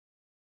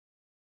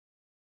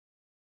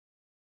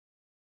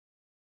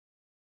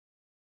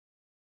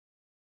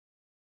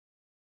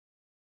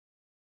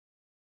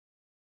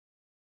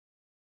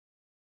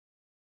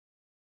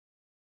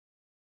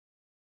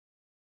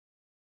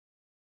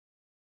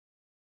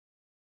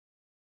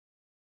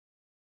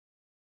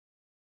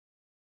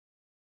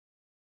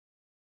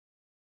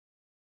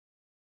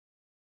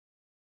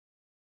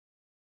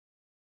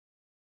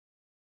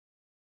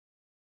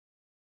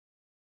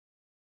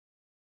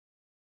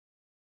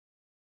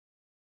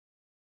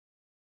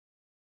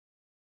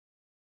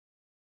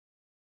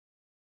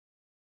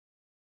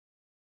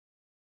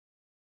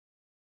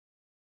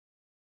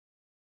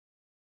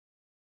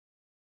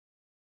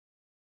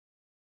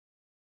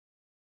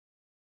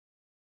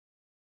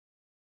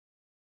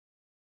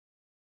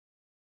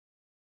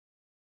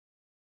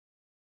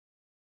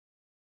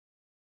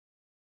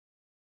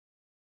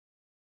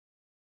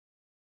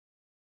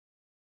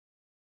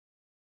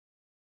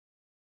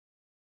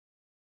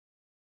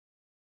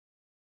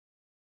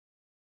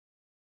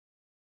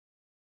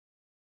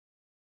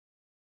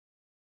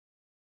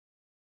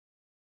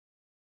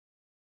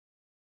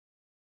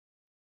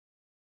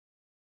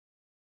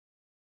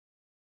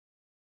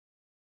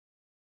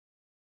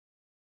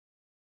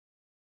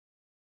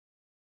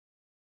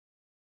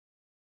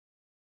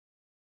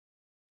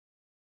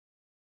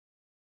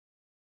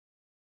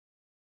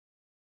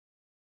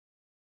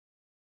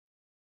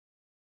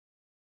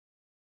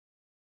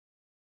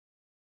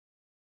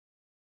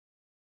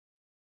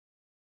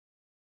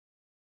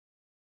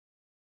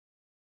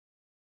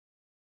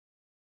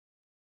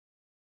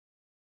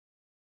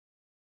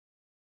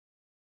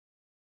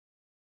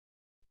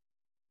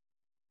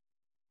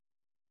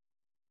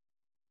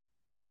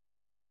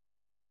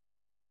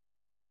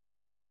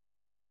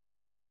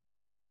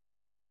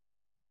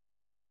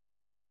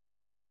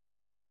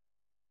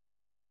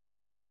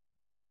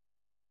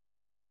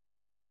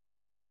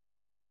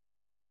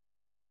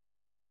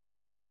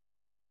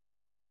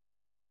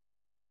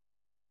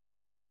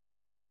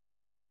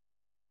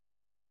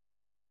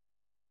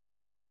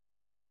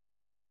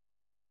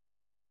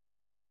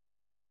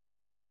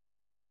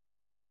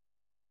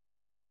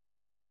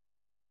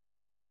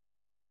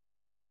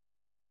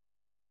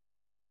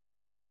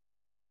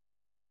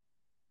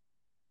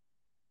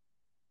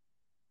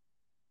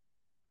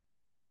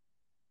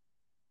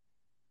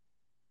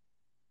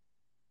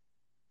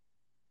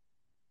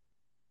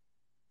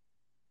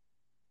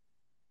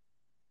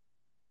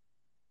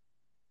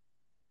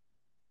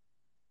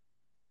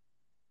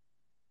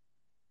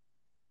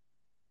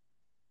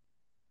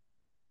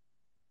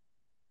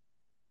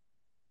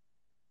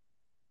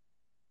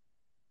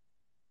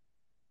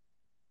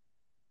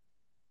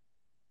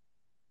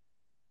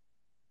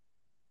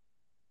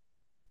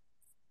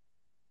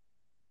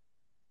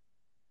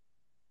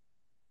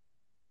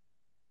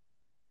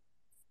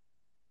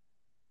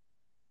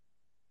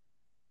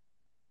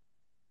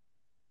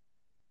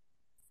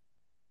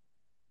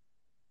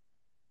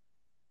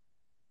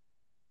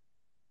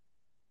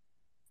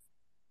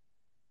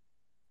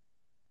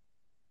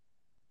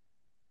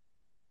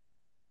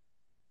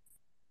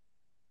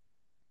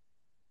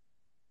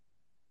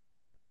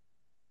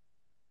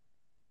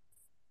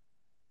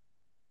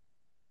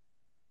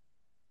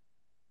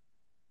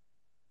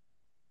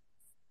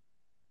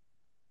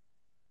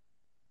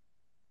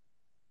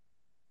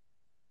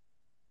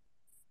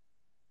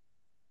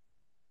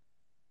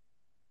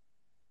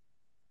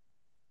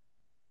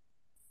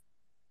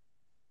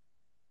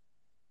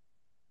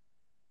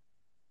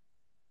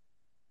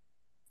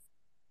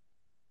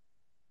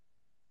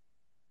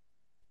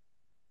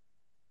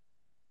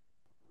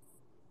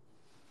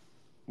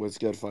What's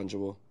good,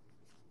 Fungible?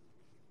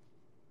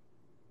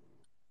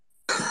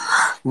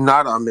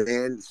 Not a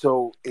man.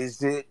 So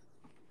is it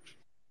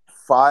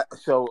five?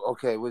 So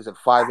okay, was it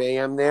 5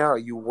 a.m. there? Are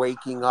you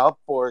waking up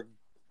or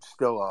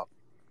still up?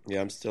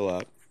 Yeah, I'm still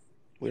up.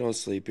 We don't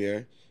sleep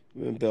here.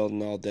 We've been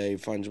building all day,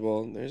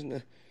 Fungible. There's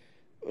no.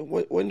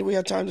 When do we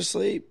have time to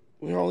sleep?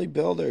 We're only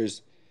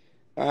builders.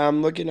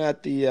 I'm looking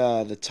at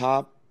the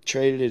top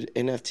traded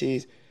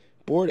NFTs.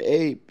 Bored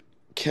Ape,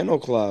 Kennel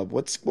Club.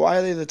 Why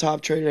are they the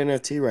top traded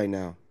NFT right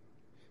now?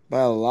 By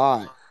a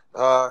lot.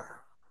 Uh,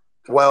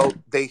 well,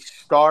 they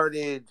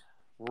started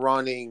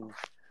running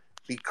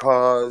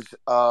because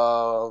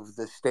of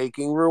the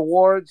staking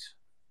rewards,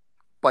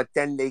 but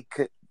then they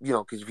could,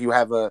 because if you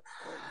have a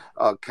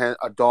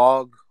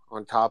dog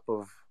on top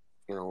of,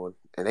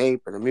 an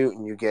ape and a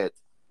mutant, you get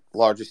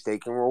larger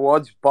staking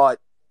rewards. But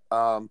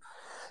um,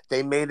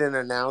 they made an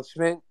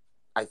announcement.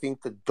 I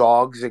think the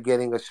dogs are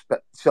getting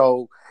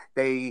so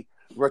they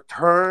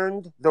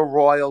returned the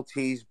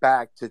royalties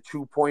back to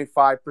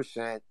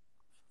 2.5%.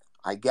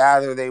 I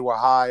gather they were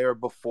higher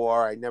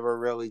before. I never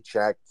really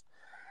checked.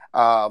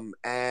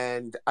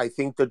 And I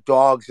think the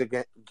dogs are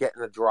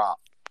getting a drop.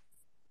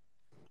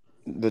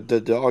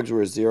 The dogs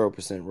were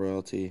 0%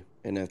 royalty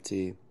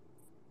NFT.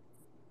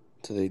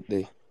 So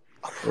they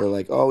were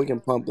like, oh, we can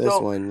pump this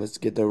So one. Let's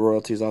get the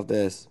royalties off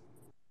this.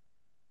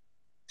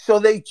 so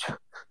they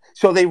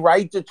so they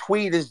write the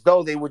tweet as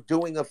though they were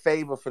doing a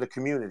favor for the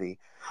community.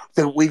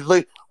 That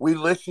we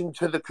listened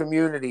to the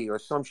community or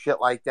some shit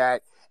like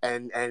that,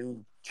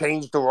 and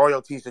changed the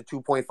royalties to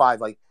 2.5.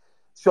 Like,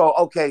 so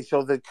okay,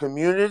 so the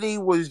community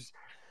was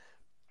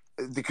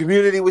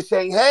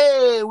saying,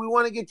 hey, we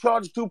want to get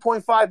charged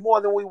 2.5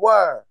 more than we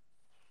were.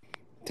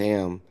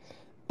 Damn.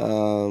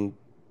 Um,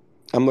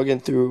 I'm looking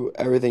through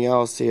everything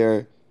else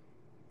here.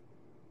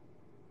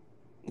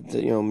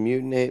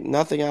 Mutant ape,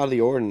 nothing out of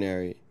the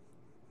ordinary.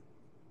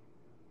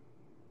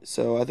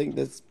 So I think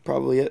that's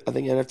probably it. I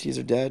think NFTs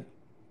are dead.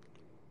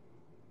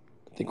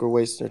 I think we're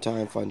wasting our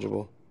time,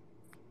 Fungible.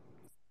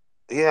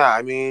 Yeah,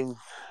 I mean,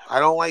 I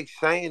don't like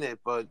saying it,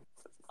 but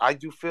I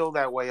do feel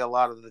that way a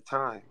lot of the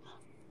time.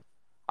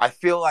 I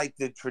feel like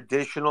the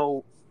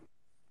traditional,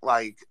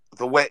 like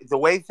the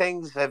way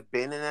things have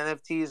been in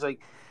NFTs,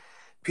 like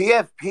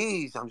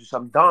PFPs,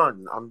 I'm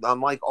done.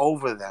 I'm like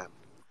over them.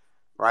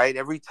 Right?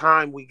 Every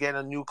time we get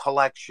a new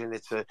collection,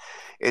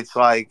 it's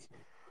like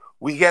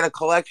we get a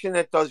collection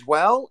that does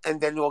well,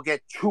 and then we'll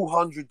get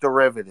 200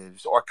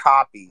 derivatives or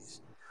copies,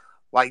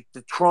 like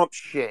the Trump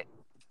shit.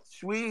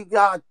 We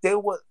got they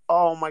were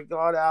oh my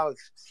god,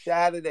 Alex!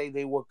 Saturday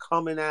they were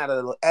coming out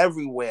of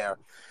everywhere.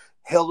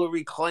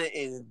 Hillary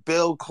Clinton,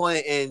 Bill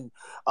Clinton,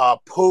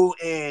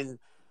 Putin,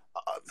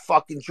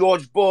 fucking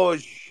George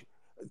Bush,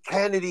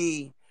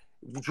 Kennedy,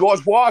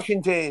 George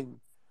Washington,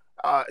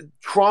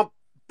 Trump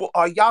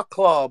yacht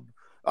club,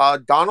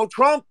 Donald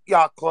Trump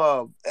yacht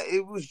club.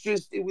 It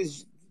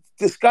was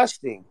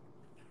disgusting.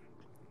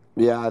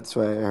 Yeah, that's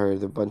what I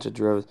heard. A bunch of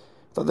drills.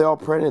 Thought they all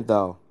printed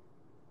though.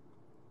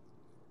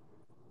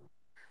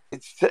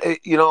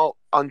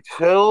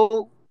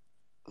 Until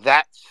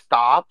that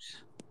stops,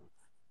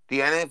 the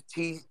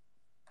NFT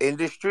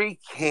industry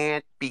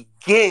can't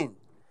begin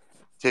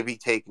to be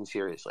taken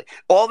seriously.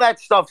 All that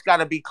stuff's got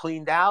to be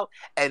cleaned out,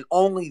 and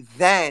only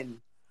then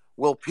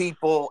will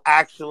people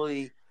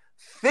actually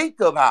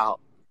think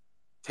about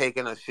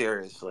taking us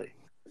seriously.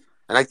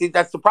 And I think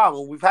that's the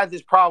problem. We've had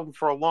this problem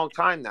for a long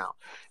time now.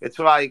 It's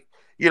like,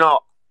 you know,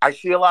 I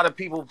see a lot of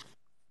people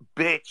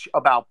bitch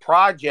about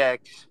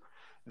projects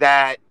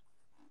that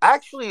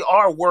actually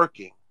are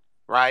working,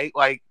 right?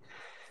 Like,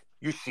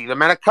 you see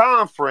them at a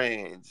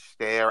conference,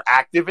 they're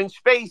active in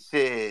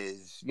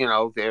spaces,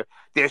 they're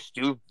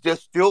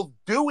still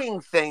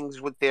doing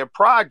things with their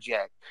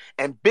project,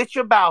 and bitch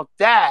about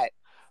that,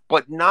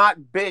 but not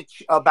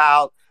bitch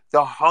about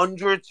the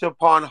hundreds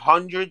upon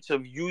hundreds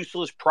of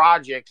useless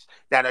projects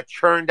that are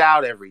churned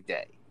out every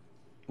day.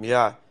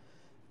 Yeah,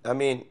 I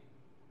mean,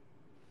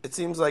 it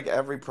seems like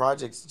every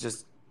project's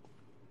just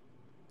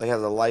like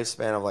has a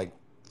lifespan of like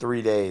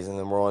 3 days, and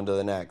then we're on to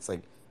the next.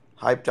 Like,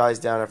 hype dies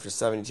down after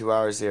 72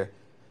 hours here.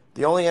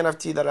 The only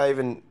NFT that I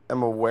even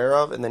am aware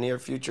of in the near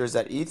future is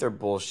that Ether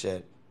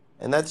bullshit,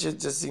 and that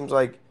just seems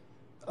like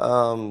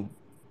um,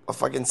 a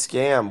fucking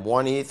scam.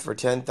 One ETH for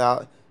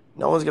 10,000.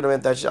 No one's gonna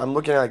mint that shit. I'm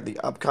looking at like the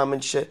upcoming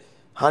shit.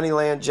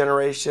 Honeyland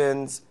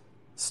Generations,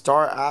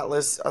 Star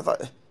Atlas. I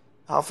thought,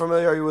 how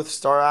familiar are you with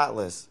Star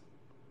Atlas?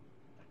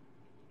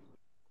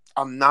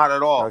 I'm not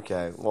at all.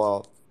 Okay,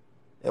 well,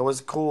 it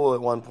was cool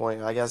at one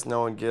point. I guess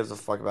no one gives a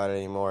fuck about it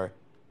anymore.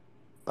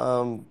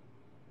 Um,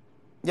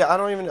 yeah, I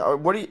don't even.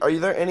 What are you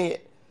there any?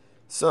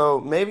 So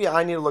maybe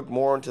I need to look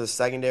more into the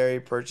secondary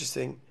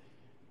purchasing,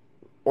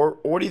 or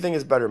what do you think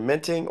is better,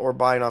 minting or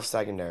buying off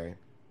secondary?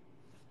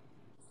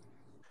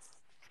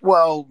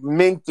 Well,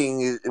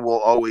 minting it will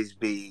always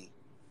be,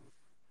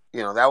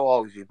 that will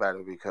always be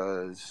better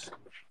because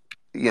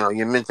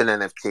you mint an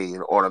NFT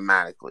and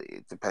automatically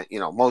it depends.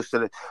 Most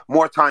of the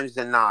more times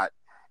than not,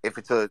 if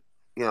it's a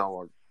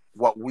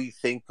what we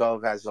think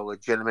of as a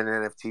legitimate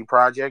NFT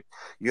project,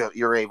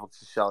 you're able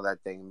to sell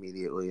that thing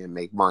immediately and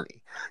make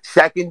money.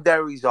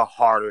 Secondary's a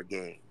harder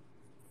game.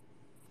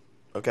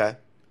 Okay.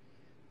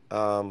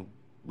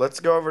 Let's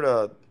go over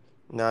to.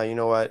 No, you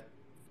know what?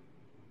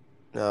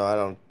 No, I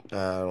don't.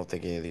 I don't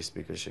think any of these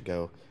speakers should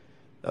go.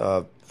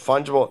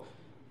 Fungible.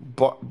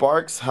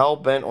 Bark's hell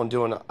bent on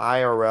doing an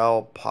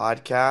IRL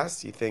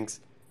podcast. He thinks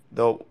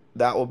though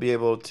that will be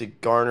able to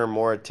garner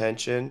more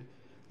attention,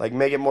 like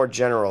make it more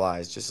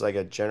generalized, just like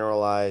a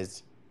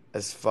generalized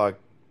as fuck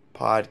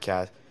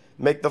podcast.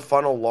 Make the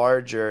funnel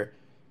larger,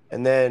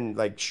 and then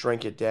like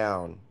shrink it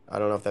down. I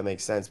don't know if that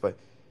makes sense, but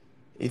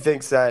he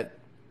thinks that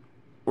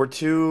we're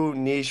too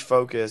niche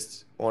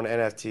focused on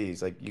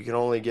NFTs. Like you can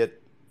only get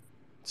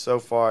so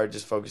far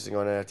just focusing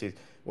on NFTs.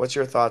 What's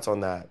your thoughts on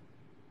that?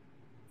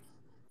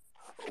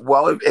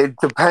 Well, it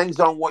depends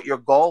on what your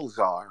goals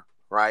are,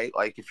 right?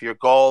 Like if your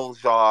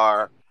goals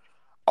are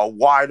a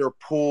wider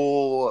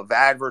pool of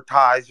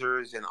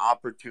advertisers and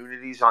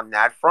opportunities on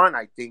that front,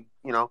 I think,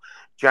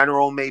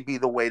 general may be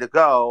the way to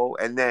go.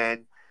 And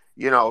then,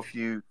 if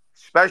you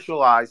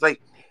specialize,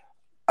 like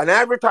an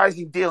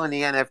advertising deal in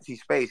the NFT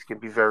space can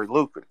be very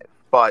lucrative,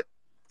 but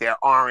there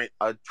aren't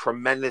a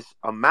tremendous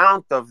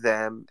amount of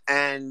them.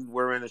 And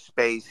we're in a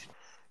space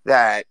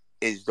that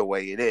is the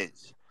way it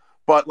is.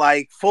 But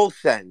like Full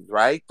Send,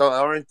 right?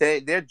 Aren't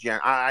they?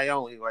 I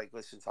only like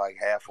listen to like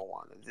half of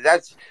one.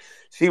 That's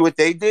see what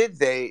they did.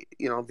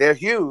 They're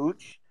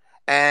huge,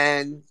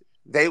 and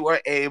they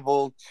were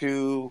able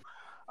to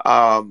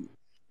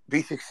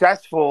be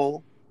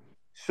successful,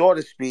 so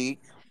to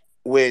speak,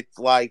 with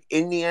like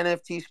in the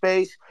NFT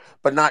space,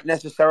 but not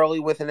necessarily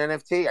with an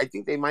NFT. I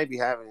think they might be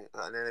having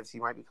an NFT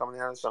might be coming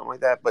out or something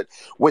like that. But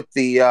with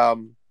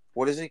the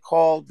what is it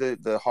called?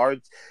 The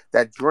hard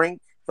that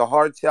drink, the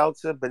hard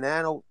seltzer,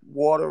 banana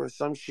water or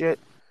some shit.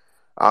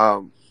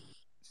 Um,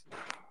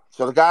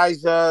 so the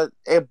guy's a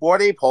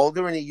Bored Ape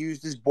holder, and he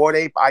used his Bored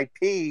Ape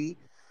IP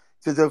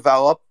to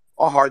develop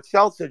a hard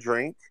seltzer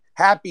drink.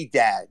 Happy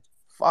Dad.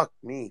 Fuck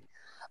me.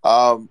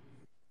 Um,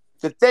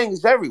 the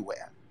thing's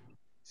everywhere.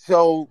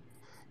 So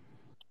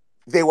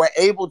they were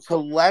able to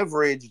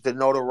leverage the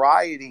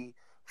notoriety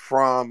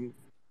from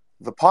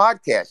the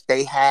podcast.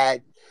 They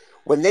had,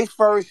 when they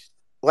first,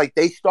 like,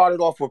 they started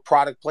off with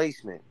product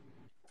placement.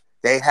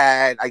 They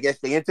had, I guess,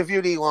 they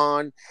interviewed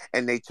Elon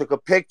and they took a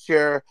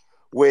picture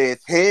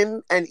with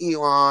him and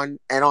Elon,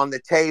 and on the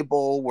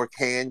table were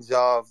cans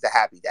of the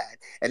Happy Dad.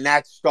 And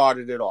that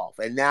started it off.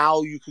 And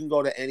now you can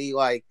go to any,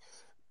 like,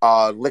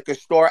 liquor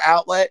store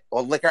outlet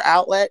or liquor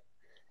outlet,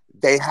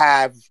 they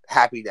have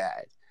Happy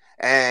Dad.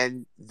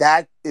 And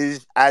that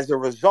is as a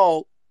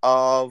result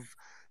of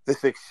the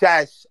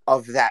success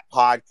of that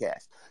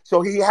podcast.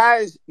 So he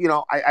has,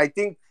 I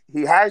think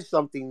he has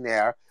something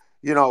there.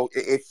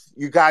 If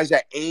you guys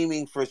are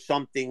aiming for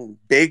something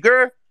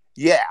bigger,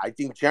 yeah, I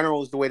think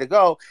general is the way to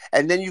go.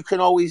 And then you can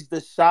always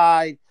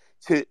decide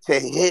to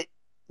hit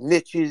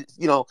niches,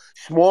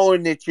 smaller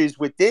niches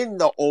within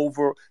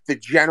the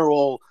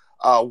general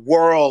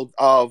world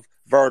of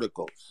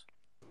verticals.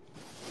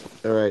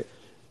 All right.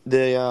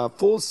 The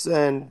Full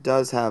Send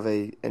does have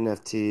a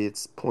NFT.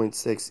 It's zero point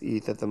 0.6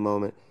 ETH at the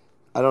moment.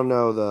 I don't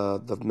know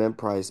the mint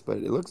price, but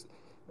it looks.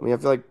 I mean, I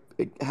feel like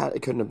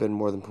it couldn't have been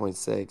more than zero point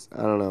 0.6.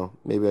 I don't know.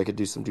 Maybe I could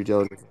do some due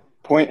diligence.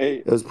 Point eight.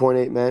 It was zero point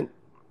 0.8 mint.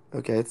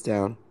 Okay, it's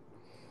down.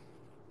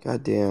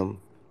 God damn.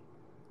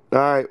 All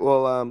right.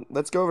 Well,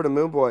 let's go over to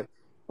Moonboy.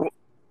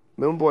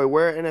 Moonboy,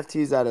 where are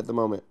NFTs at the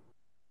moment?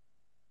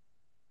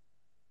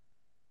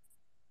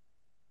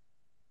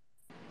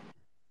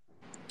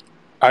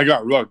 I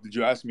got rugged. Did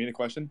you ask me any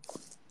question?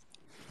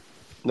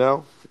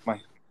 No. My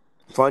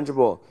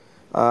Fungible.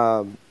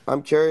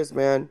 I'm curious,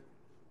 man.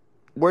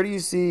 Where do you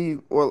see?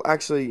 Well,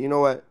 actually, you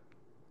know what?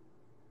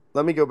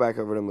 Let me go back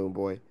over to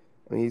Moonboy.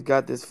 I mean, he's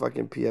got this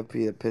fucking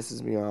PFP that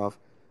pisses me off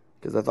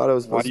because I thought it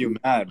was Why supposed are you to be.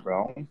 mad,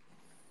 bro?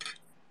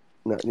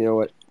 No, you know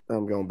what?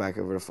 I'm going back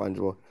over to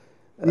Fungible.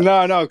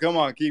 No, come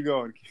on, keep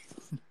going.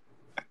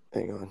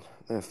 Hang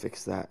on.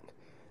 Fix that.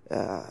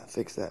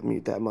 Fix that.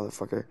 Mute that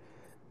motherfucker.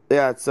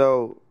 Yeah,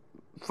 so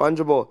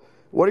Fungible.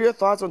 What are your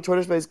thoughts on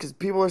Twitter Spaces? Because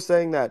people are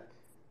saying that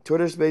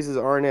Twitter Spaces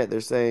aren't it.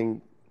 They're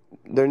saying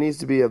there needs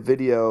to be a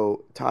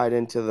video tied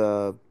into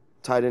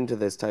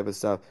this type of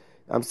stuff.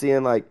 I'm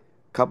seeing like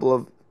a couple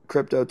of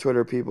crypto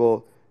Twitter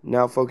people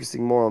now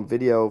focusing more on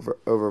video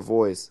over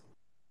voice.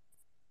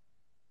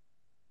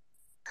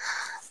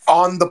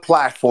 On the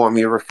platform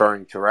you're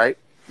referring to, right?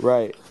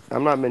 Right.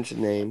 I'm not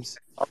mentioning names.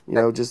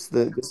 Just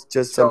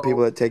some people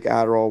So that take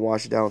Adderall and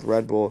wash it down with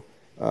Red Bull,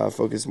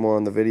 focus more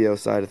on the video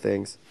side of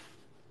things.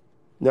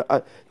 No,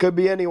 could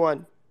be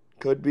anyone.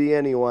 Could be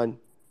anyone.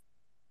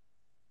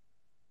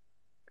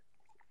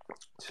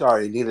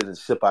 sorry, I needed a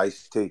sip of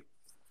iced tea.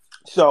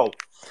 So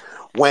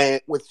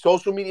with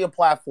social media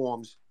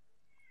platforms,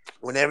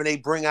 whenever they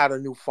bring out a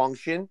new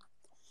function,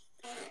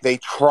 they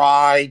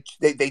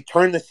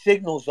turn the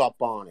signals up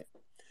on it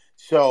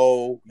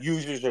so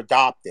users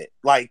adopt it.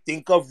 Like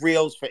think of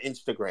Reels for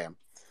Instagram.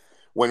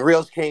 When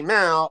Reels came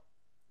out,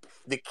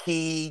 the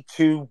key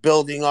to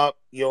building up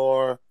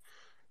your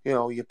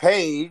your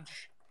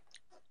page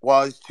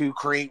was to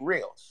create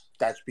reels.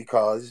 That's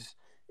because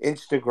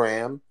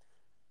Instagram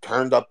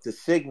turned up the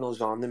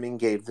signals on them and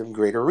gave them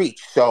greater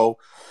reach. So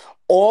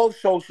all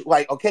social,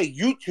 like, okay,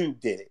 YouTube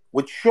did it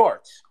with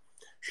shorts.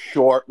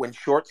 When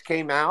shorts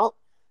came out,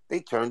 they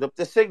turned up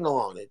the signal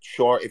on it.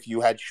 Short, if you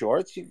had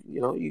shorts,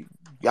 you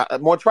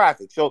got more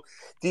traffic. So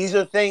these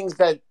are things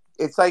that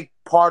it's like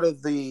part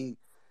of the,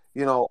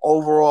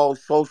 overall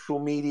social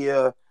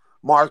media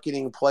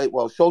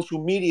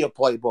social media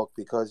playbook,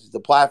 because the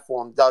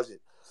platform does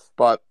it.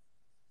 But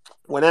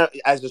whenever,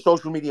 as a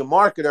social media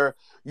marketer,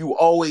 you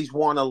always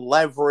want to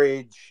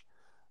leverage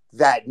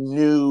that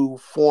new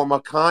form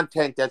of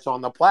content that's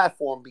on the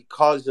platform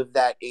because of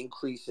that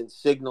increase in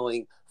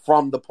signaling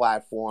from the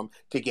platform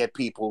to get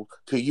people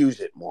to use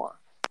it more.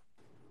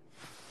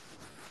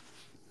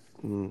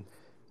 Mm.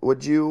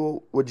 Would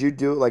you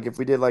do, like, if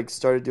we did, like,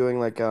 started doing,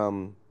 like,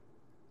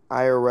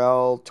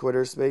 IRL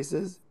Twitter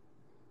Spaces?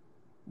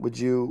 Would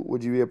you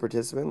be a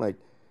participant? Like,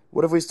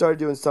 what if we started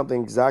doing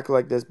something exactly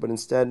like this, but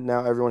instead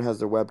now everyone has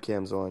their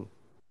webcams on?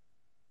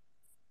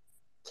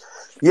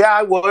 Yeah,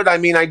 I would. I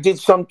mean, I did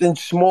something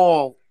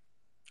small.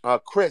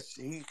 Chris,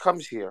 he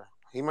comes here.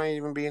 He might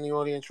even be in the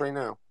audience right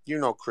now.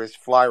 Chris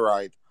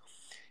Flyride.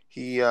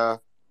 He uh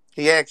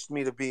he asked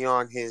me to be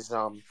on his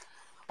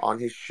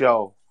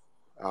show.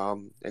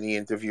 And he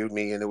interviewed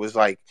me, and it was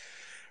like,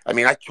 I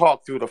mean, I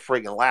talked through the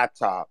friggin'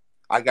 laptop.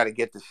 I got to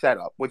get the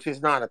setup, which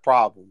is not a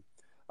problem.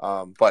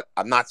 But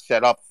I'm not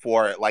set up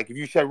for it. Like if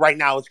you said right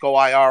now, let's go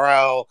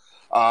IRL,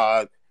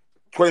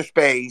 Twitter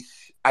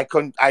Space, I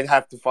couldn't. I'd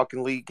have to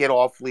fucking leave,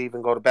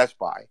 and go to Best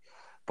Buy.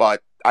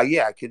 But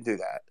yeah, I could do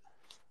that.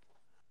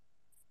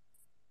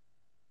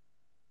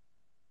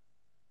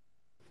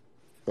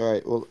 All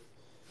right. Well,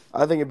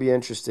 I think it'd be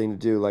interesting to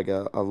do like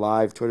a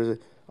live Twitter.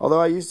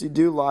 Although I used to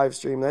do live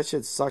stream, that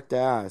shit sucked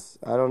ass.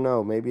 I don't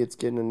know. Maybe it's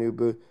getting a new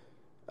boost.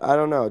 I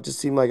don't know. It just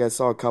seemed like I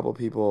saw couple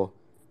people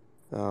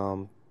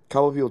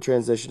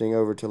transitioning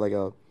over to like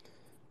a.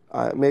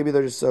 Maybe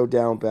they're just so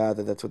down bad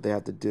that that's what they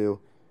have to do.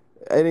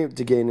 Any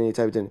to gain any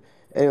type of thing.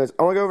 Anyways,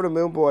 I want to go over to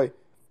Moonboy.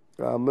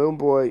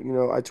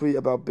 Moonboy, I tweet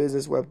about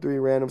business,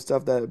 Web3, random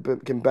stuff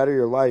that can better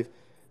your life.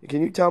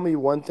 Can you tell me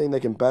one thing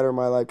that can better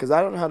my life? Because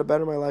I don't know how to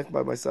better my life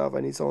by myself. I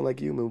need someone like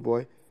you,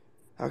 Moonboy.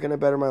 How can I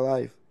better my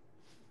life?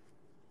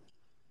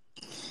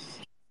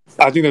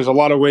 I think there's a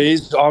lot of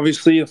ways.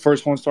 Obviously, the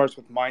first one starts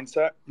with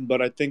mindset,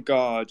 but I think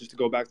just to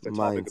go back to the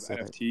topic of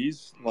Mindset.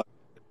 NFTs, like,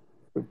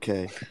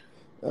 Okay.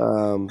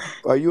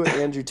 Are you an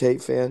Andrew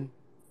Tate fan?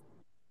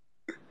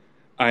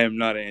 I am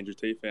not an Andrew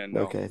Tate fan,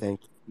 no, Okay,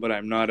 thank you. but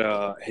I'm not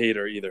a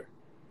hater either.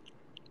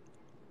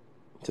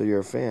 So you're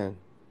a fan.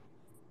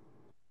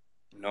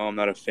 No, I'm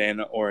not a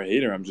fan or a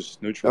hater. I'm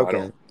just neutral. I Okay.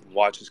 don't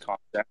watch his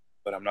content,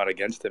 but I'm not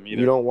against him You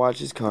either. don't watch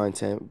his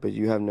content, but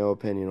you have no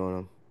opinion on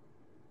him.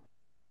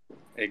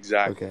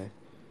 Exactly. Okay.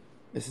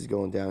 This is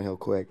going downhill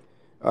quick.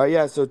 All right,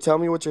 yeah, so tell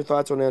me what your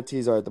thoughts on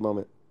NFTs are at the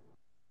moment.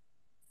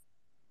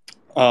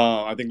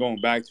 I think going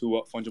back to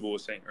what Fungible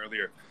was saying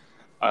earlier,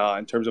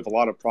 in terms of a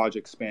lot of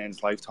project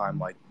spans lifetime,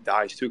 like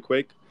dies too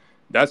quick.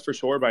 That's for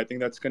sure, but I think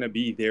that's going to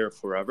be there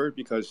forever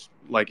because,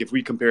 like, if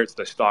we compare it to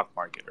the stock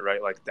market,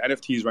 right? Like, the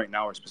NFTs right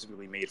now are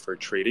specifically made for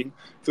trading.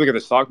 If you look at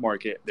the stock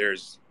market,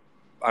 there's,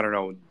 I don't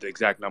know the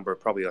exact number,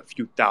 probably a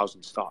few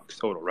thousand stocks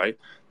total, right?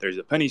 There's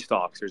the penny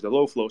stocks, there's the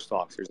low flow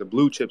stocks, there's the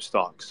blue chip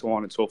stocks, so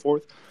on and so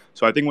forth.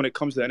 So I think when it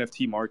comes to the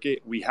NFT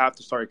market, we have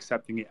to start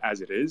accepting it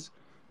as it is,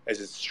 as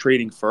it's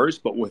trading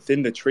first. But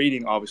within the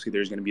trading, obviously,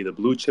 there's going to be the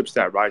blue chips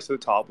that rise to the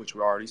top, which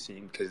we're already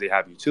seeing because they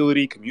have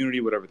utility,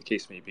 community, whatever the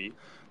case may be.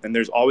 Then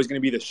there's always going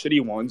to be the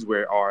shitty ones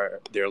where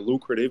they're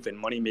lucrative and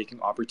money making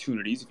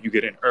opportunities if you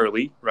get in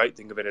early, right?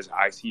 Think of it as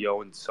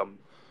ICO in some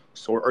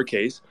sort or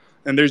case.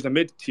 And there's the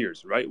mid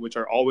tiers, right, which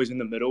are always in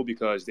the middle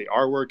because they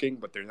are working,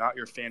 but they're not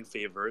your fan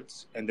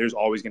favorites. And there's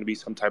always going to be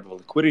some type of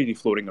liquidity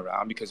floating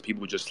around because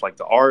people just like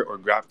the art or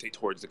gravitate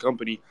towards the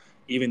company,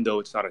 even though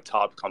it's not a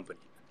top company.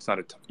 It's not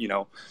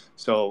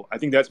So I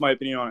think that's my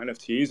opinion on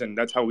NFTs, and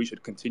that's how we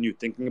should continue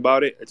thinking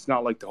about it. It's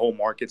not like the whole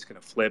market's going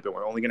to flip and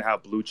we're only going to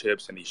have blue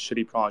chips and these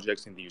shitty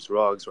projects and these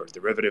rugs or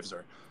derivatives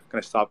are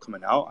going to stop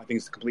coming out. I think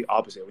it's the complete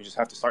opposite. We just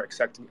have to start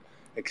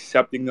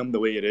accepting them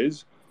the way it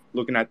is,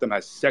 looking at them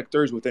as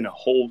sectors within a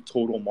whole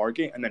total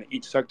market, and then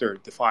each sector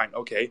define,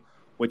 okay,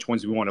 which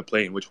ones we want to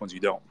play and which ones you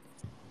don't.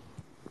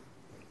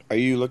 Are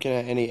you looking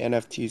at any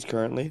NFTs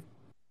currently?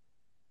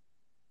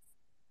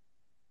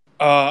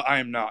 I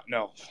am not,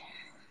 no.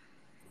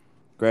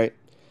 Great.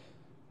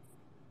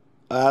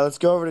 Let's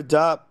go over to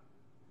Dub.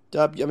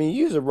 Dub, I mean,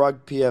 you use a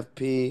rug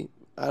PFP.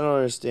 I don't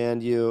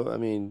understand you. I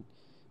mean,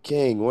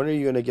 King, when are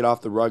you going to get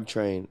off the rug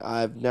train?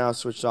 I've now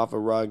switched off a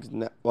rug.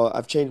 Well,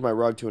 I've changed my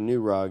rug to a new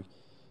rug.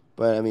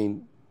 But, I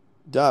mean,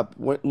 Dub,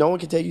 no one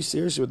can take you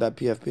seriously with that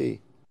PFP.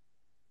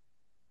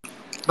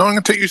 No one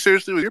can take you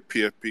seriously with your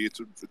PFP.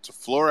 It's a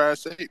floor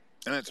ass ape,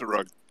 and it's a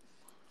rug.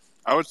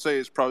 I would say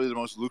it's probably the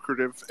most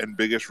lucrative and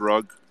biggest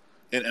rug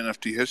in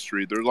NFT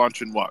history. They're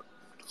launching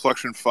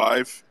Collection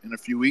 5 in a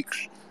few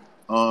weeks.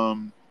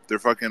 They're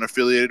fucking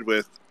affiliated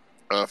with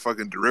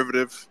fucking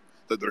Derivative.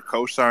 that they're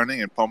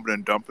co-signing and pumping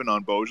and dumping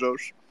on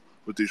bozos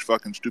with these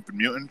fucking stupid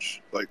mutants.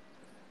 Like,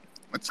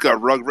 it's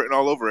got Rug written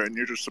all over it, and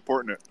you're just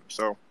supporting it.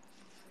 So,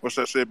 what's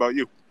that say about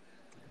you?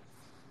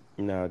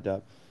 No,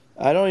 Dub.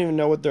 I don't even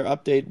know what their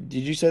update.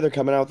 Did you say they're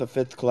coming out with a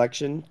fifth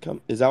collection?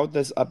 Is that what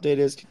this update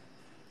is?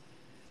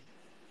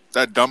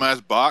 That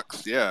dumbass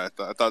box? Yeah,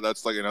 I thought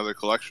that's like another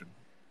collection.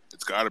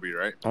 It's got to be,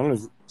 right? I don't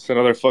know. It's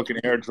another fucking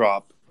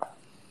airdrop.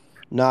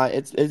 Nah,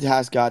 it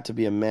has got to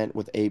be a mint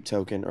with Ape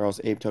Token, or else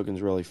Ape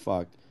Token's really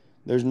fucked.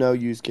 There's no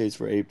use case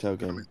for Ape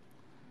Token.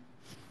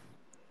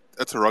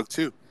 That's a rug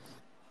too.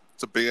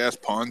 It's a big ass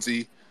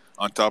Ponzi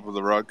on top of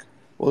the rug.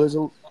 Well, there's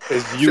a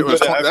Is you the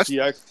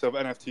FTX of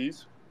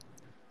NFTs?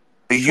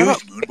 Shut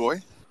up, Moon Boy.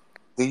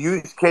 The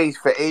use case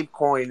for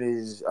ApeCoin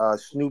is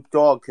Snoop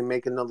Dogg can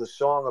make another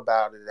song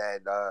about it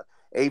at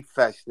Ape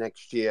Fest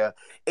next year.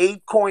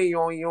 ApeCoin,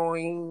 yoing,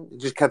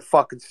 yoing. Just kept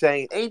fucking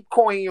saying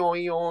ApeCoin,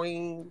 yoing,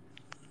 yoing.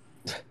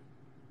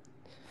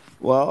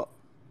 well,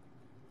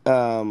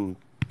 I'm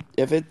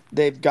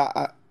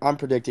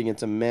predicting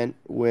it's a mint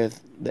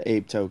with the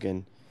Ape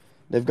Token.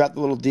 They've got the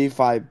little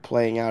DeFi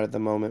playing out at the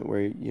moment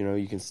where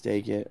you can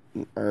stake it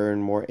and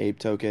earn more Ape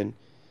Token,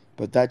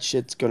 but that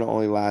shit's gonna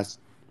only last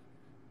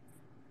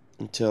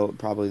until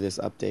probably this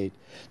update.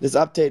 This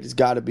update has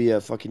got to be a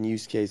fucking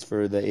use case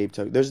for the Ape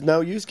Token. There's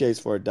no use case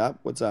for it, Dup.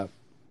 What's up?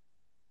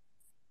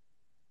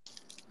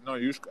 No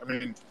use. I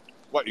mean,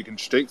 what, you can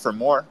stake for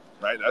more,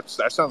 right?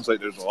 That sounds like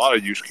there's a lot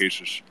of use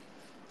cases.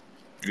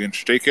 You can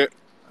stake it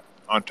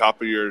on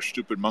top of your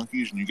stupid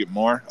monkeys, and you get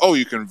more. Oh,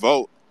 you can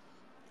vote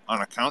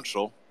on a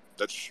council.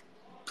 That's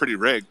pretty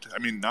rigged. I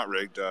mean, not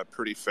rigged.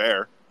 Pretty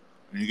fair.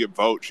 And you get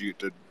votes. You get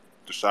to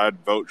decide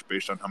votes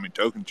based on how many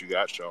tokens you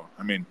got. So,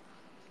 I mean,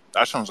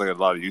 that sounds like a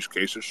lot of use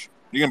cases.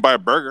 You can buy a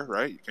burger,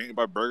 right? You can't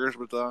buy burgers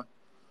with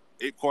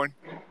ApeCoin,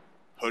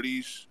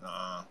 hoodies.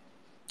 I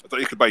thought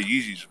you could buy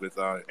Yeezys with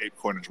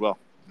ApeCoin as well.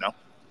 No?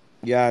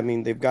 Yeah, I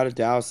mean, they've got a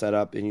DAO set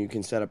up, and you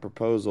can set up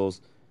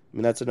proposals. I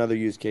mean, that's another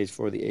use case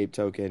for the Ape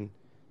Token.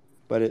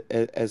 But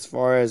as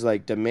far as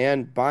like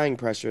demand buying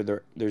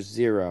pressure, there's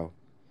zero.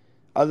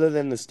 Other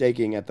than the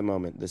staking at the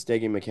moment, the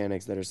staking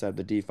mechanics that are set up,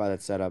 the DeFi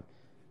that's set up,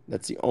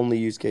 that's the only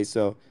use case.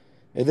 So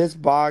if this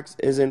box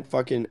isn't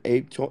fucking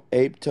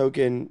Ape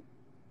Token,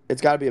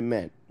 it's got to be a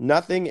mint.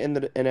 Nothing in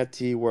the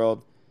NFT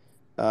world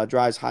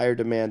drives higher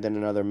demand than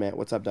another mint.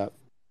 What's up, Dup?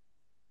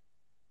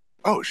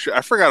 Oh, shit.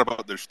 I forgot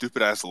about their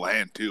stupid ass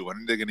land, too. When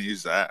are they going to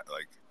use that?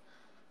 Like,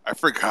 I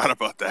forgot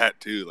about that,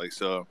 too. Like,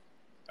 so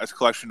that's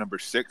collection number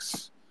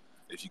 6.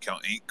 If you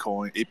count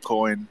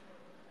ApeCoin.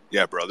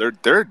 Yeah, bro.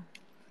 They're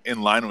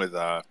in line with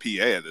PA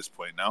at this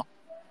point now.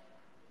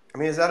 I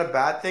mean, is that a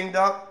bad thing,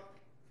 Dup?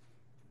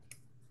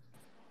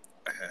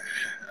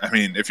 I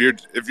mean, if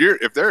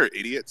they're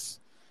idiots,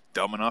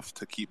 dumb enough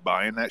to keep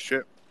buying that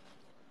shit,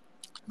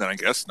 then I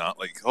guess not.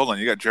 Like, hold on,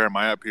 you got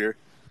Jeremiah up here.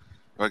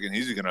 Fucking,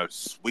 he's gonna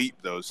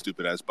sweep those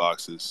stupid ass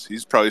boxes.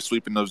 He's probably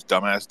sweeping those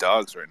dumbass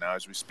dogs right now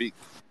as we speak.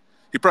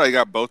 He probably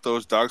got both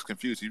those dogs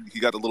confused. He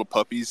got the little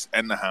puppies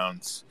and the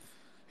hounds.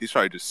 He's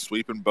probably just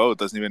sweeping both.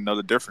 Doesn't even know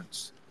the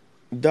difference.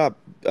 Dup,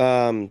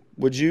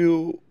 would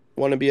you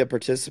want to be a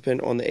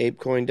participant on the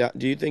ApeCoin DAO?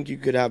 Do you think you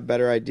could have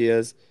better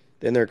ideas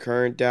than their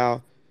current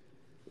DAO?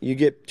 You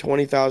get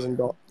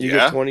 $20,000. You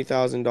get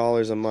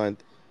 $20,000 a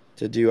month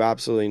to do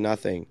absolutely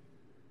nothing.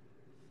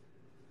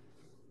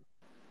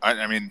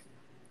 I mean,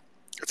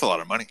 it's a lot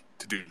of money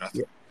to do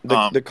nothing.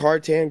 The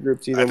Cartan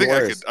group's even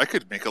worse. I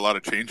could make a lot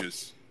of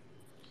changes.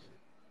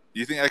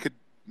 You think I could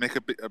make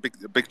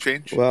a big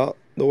change? Well,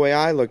 the way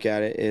I look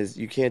at it is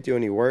you can't do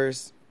any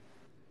worse.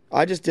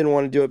 I just didn't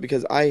want to do it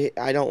because I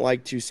don't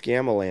like to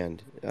scam a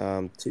land.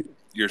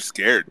 You're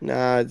scared.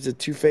 Nah, it's a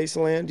Two-Face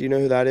land. Do you know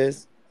who that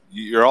is?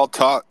 You're all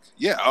talk.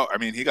 Yeah, I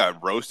mean, he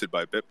got roasted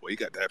by BitBoy. He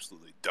got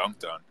absolutely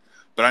dunked on.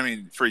 But, I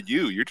mean, for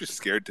you, you're just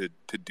scared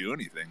to do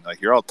anything.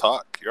 Like, you're all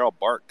talk. You're all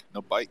bark.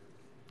 No bite.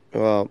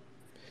 Well,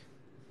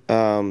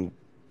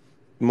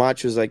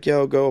 Mach was like,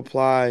 yo, go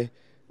apply.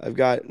 I've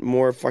got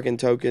more fucking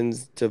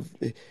tokens to...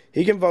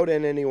 He can vote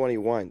in anyone he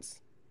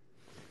wants.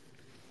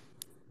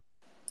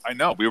 I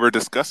know. We were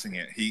discussing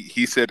it.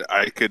 He said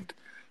I could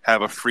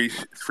have a free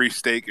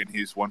stake and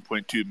he's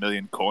 1.2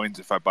 million coins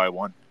if I buy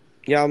one.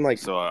 Yeah, I'm like...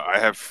 So I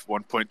have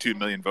 1.2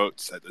 million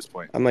votes at this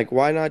point. I'm like,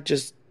 why not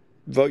just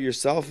vote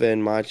yourself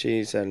in, Machi?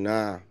 He said,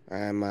 nah,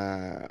 I'm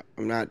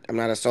not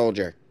a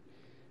soldier.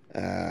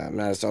 I'm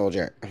not a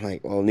soldier. I'm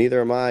like, well, neither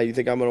am I. You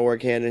think I'm going to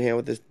work hand in hand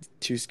with this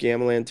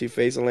Two-Scam-a-land,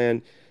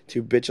 Two-Face-a-land,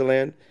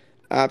 Two-Bitch-a-land?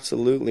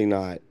 Absolutely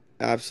not.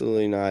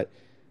 Absolutely not.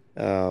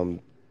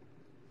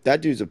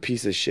 That dude's a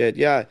piece of shit.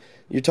 Yeah,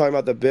 you're talking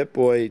about the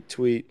BitBoy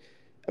tweet.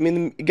 I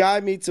mean, the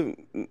guy meets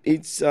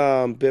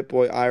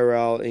BitBoy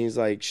IRL, and he's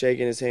like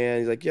shaking his hand.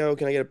 He's like, yo,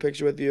 can I get a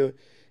picture with you?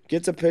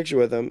 Gets a picture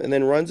with him, and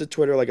then runs to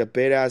Twitter like a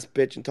bait-ass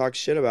bitch and talks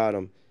shit about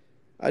him.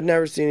 I'd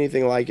never seen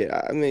anything like it.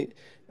 I mean,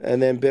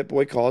 and then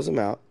BitBoy calls him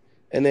out,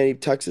 and then he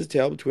tucks his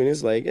tail between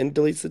his leg and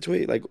deletes the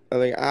tweet. Like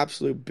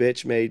absolute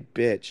bitch-made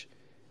bitch.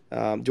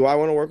 Do I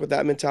want to work with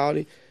that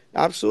mentality?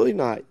 Absolutely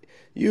not.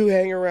 You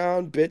hang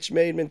around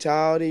bitch-made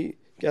mentality,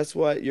 guess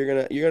what? You're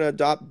gonna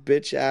adopt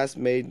bitch ass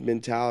made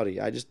mentality.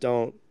 I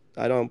don't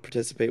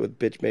participate with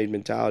bitch made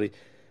mentality.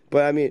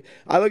 But I mean,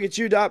 I look at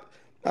you, Dop.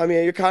 I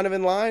mean, you're kind of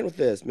in line with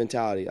this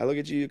mentality. I look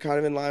at you, you're kind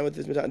of in line with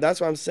this mentality. That's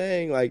what I'm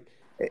saying. Like,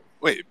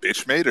 Wait,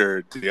 bitch made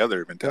or the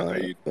other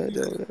mentality?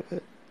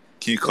 Can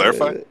you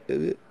clarify?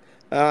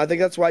 I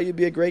think that's why you'd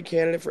be a great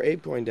candidate for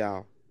ApeCoin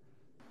DAO.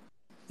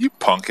 You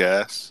punk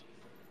ass.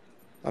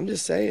 I'm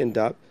just saying,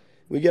 Dup.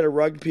 We get a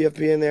rugged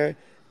PFP in there,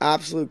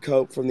 absolute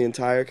cope from the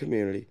entire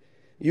community.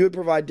 You would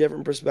provide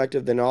different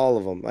perspective than all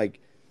of them. Like,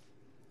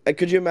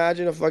 could you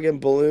imagine a fucking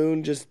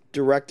balloon just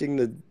directing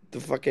the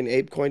fucking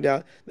ApeCoin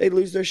DAO? They'd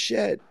lose their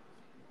shit.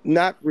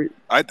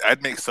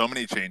 I'd make so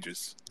many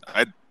changes.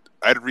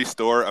 I'd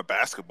restore a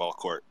basketball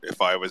court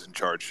if I was in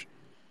charge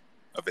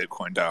of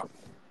ApeCoin DAO.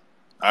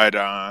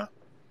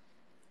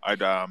 I'd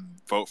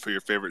vote for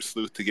your favorite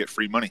sleuth to get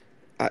free money.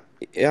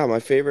 Yeah, my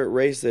favorite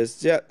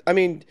racist. Yeah, I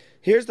mean,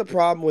 here's the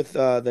problem with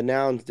the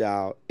Nouns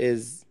DAO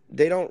is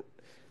they don't.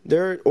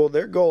 Their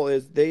goal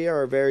is they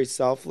are very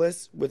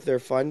selfless with their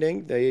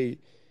funding.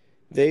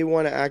 They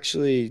want to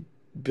actually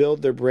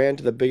build their brand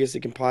to the biggest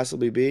it can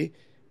possibly be,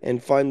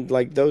 and fund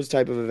like those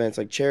type of events,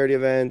 like charity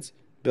events,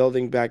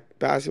 building back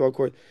basketball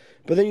courts.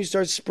 But then you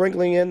start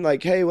sprinkling in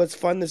like, hey, let's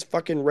fund this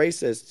fucking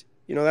racist.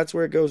 That's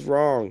where it goes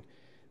wrong.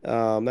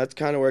 That's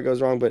kind of where it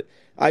goes wrong. But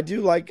I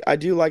do like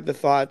the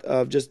thought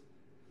of just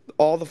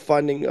all the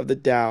funding of the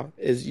DAO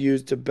is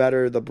used to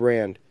better the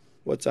brand.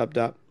 What's up,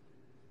 Dop?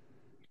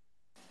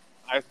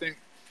 I think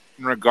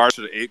in regards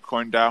to the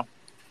ApeCoin DAO,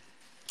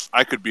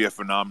 I could be a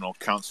phenomenal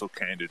council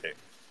candidate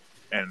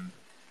and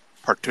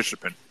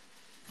participant.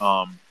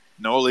 No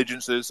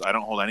allegiances. I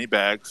don't hold any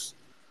bags.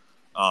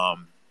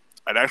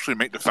 I'd actually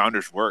make the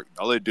founders work.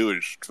 All they do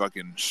is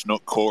fucking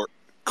smoke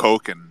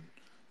coke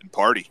and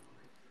party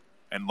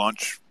and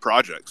launch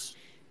projects.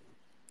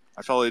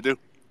 That's all they do.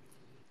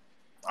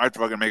 I'd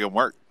fucking make them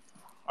work.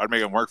 I'd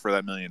make them work for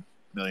that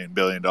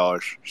billion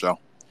dollars. So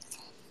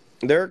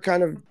they're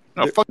kind of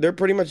they're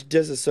pretty much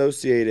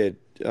disassociated.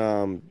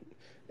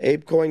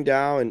 ApeCoin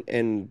DAO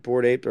and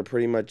Bored Ape are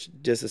pretty much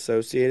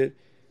disassociated.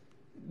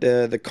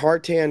 The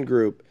Cartan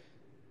group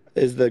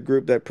is the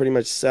group that pretty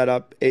much set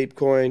up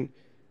ApeCoin.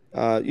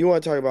 You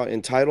want to talk about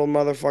entitled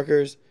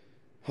motherfuckers?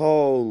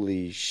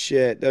 Holy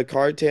shit. The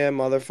Cartan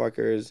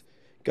motherfuckers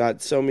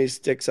got so many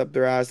sticks up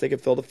their ass they could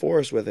fill the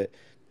forest with it.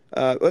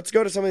 Let's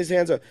go to some of these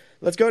hands.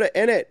 Let's go to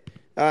Enit.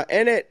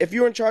 Enit, if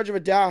you were in charge of a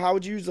DAO, how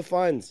would you use the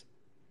funds?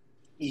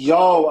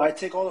 Yo, I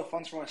take all the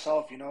funds for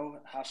myself,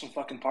 have some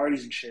fucking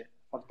parties and shit.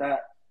 Fuck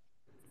that.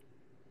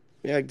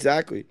 Yeah,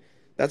 exactly.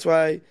 That's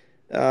why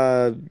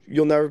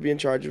you'll never be in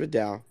charge of a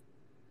DAO.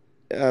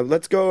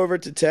 Let's go over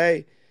to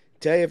Tay.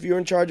 Tay, if you were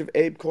in charge of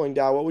ApeCoin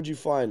DAO, what would you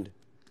fund?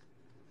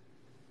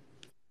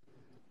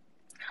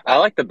 I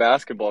like the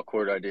basketball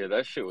court idea.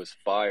 That shit was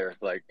fire,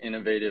 like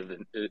innovative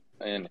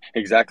and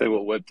exactly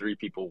what Web3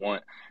 people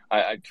want.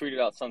 I tweeted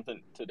out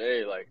something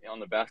today, like on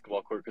the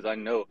basketball court, because I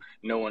know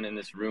no one in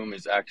this room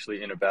is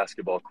actually in a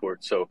basketball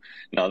court. So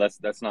no,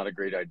 that's not a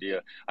great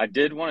idea. I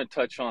did want to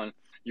touch on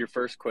your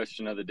first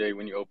question of the day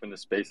when you opened the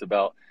space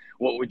about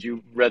what would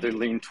you rather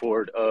lean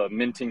toward,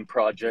 minting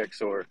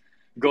projects or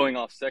going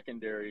off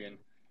secondary, and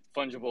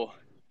Fungible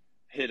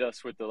hit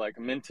us with the like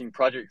minting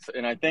projects.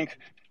 And I think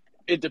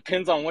it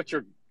depends on what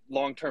your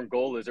long-term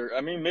goal is, or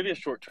I mean, maybe a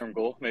short-term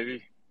goal.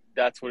 Maybe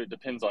that's what it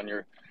depends on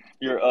your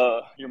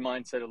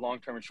mindset of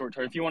long-term and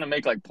short-term. If you want to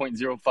make like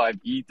 0.05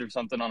 ETH or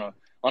something on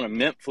a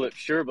mint flip,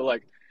 sure. But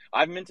like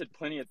I've minted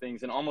plenty of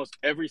things, and almost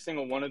every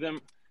single one of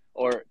them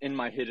are in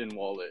my hidden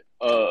wallet.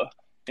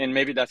 And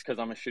maybe that's because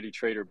I'm a shitty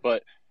trader.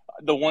 But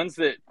the ones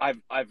that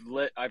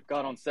I've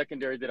got on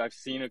secondary, that I've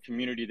seen a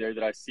community there,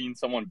 that I've seen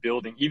someone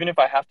building, even if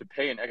I have to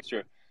pay an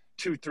extra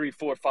 $200,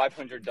 $300,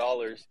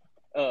 $400,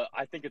 $500,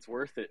 I think it's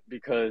worth it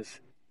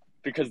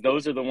because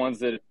those are the ones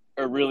that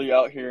are really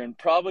out here and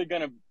probably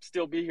going to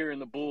still be here in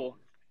the bull,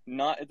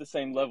 not at the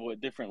same level,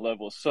 at different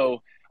levels.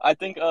 So I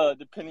think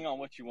depending on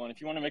what you want,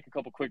 if you want to make a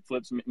couple quick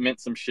flips, mint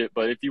some shit,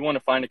 but if you want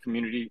to find a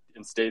community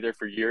and stay there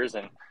for years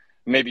and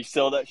maybe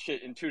sell that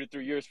shit in 2 to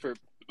 3 years for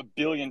a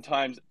billion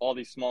times all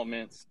these small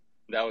mints,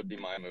 that would be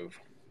my move.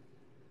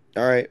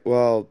 All right,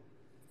 well,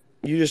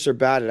 you just are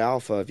bad at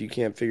alpha if you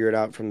can't figure it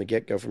out from the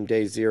get-go, from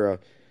day zero.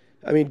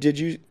 I mean, did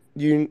you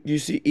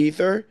see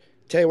Ether?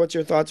 Tay, what's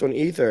your thoughts on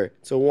Ether?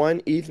 So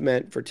 1 ETH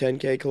mint for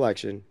 10K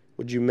collection.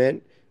 Would you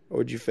mint or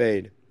would you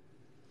fade?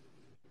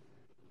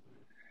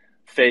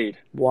 Fade.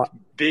 What?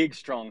 Big,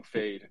 strong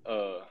fade.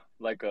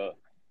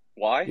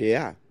 Why?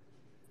 Yeah.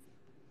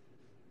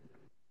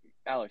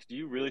 Alex, do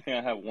you really think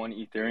I have 1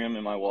 Ethereum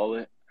in my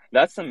wallet?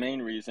 That's the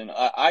main reason.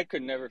 I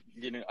could never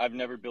get in. I've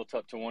never built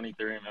up to 1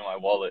 Ethereum in my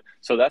wallet.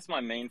 So that's my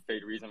main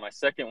fade reason. My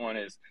second one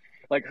is,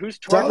 like, who's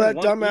charging Tell that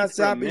 1 dumbass ETH for a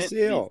Sappy mint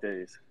Seal. these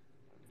days?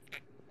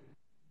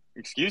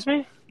 Excuse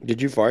me?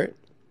 Did you fart?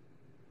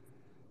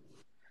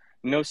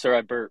 No, sir,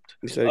 I burped.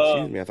 You said,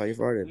 excuse me. I thought you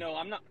farted. No,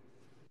 I'm not.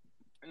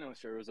 No,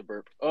 sir, it was a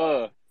burp.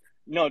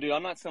 No, dude,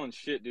 I'm not selling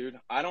shit, dude.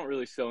 I don't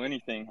really sell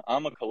anything.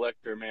 I'm a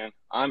collector, man.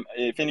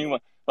 If anyone,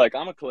 Like,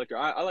 I'm a collector.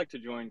 I like to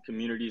join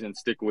communities and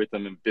stick with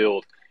them and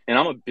build. And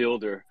I'm a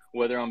builder,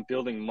 whether I'm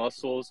building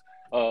muscles,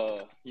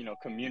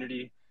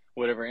 community,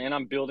 whatever. And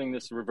I'm building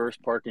this reverse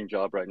parking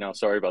job right now.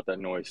 Sorry about that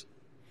noise.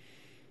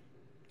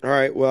 All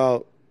right,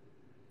 well,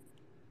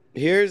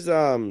 here's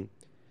I'm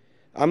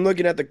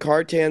looking at the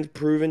Cartan's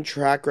proven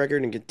track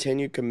record and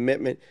continued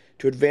commitment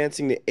to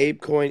advancing the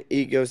ApeCoin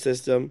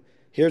ecosystem.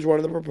 Here's one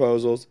of the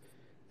proposals.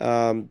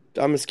 I'm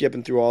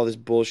skipping through all this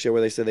bullshit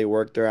where they say they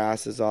worked their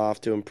asses off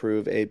to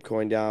improve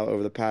ApeCoin DAO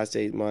over the past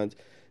 8 months.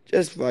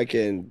 Just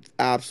fucking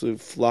absolute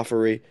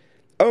fluffery.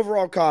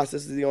 Overall cost,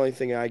 this is the only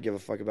thing I give a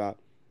fuck about.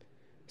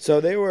 So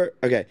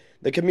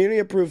the community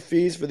approved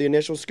fees for the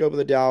initial scope of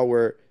the DAO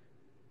were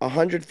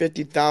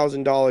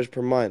 $150,000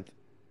 per month.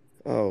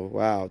 Oh,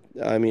 wow.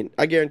 I mean,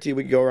 I guarantee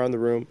we could go around the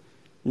room.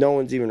 No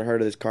one's even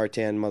heard of this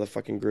Cartan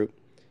motherfucking group.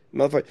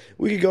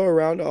 We could go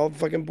around all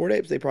fucking Bored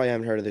Apes. They probably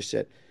haven't heard of this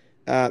shit.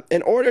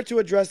 In order to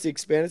address the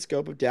expanded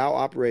scope of DAO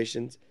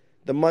operations,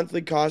 the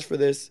monthly cost for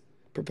this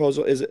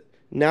proposal is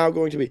now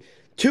going to be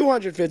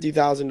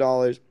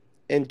 $250,000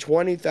 and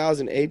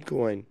 20,000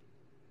 ApeCoin.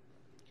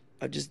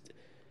 I just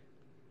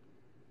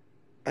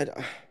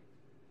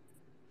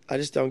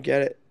don't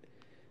get it.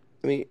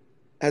 I mean,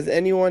 has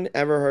anyone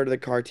ever heard of the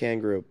Cartan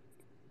group?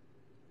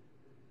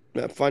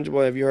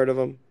 Fungible, have you heard of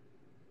them?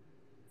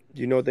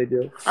 Do you know what they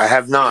do? I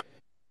have not.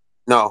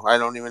 No, I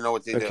don't even know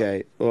what they do.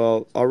 Okay,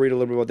 well, I'll read a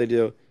little bit what they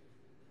do.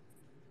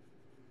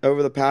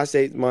 Over the past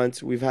 8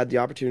 months, we've had the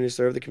opportunity to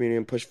serve the community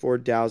and push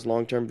forward DAO's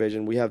long-term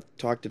vision. We have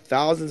talked to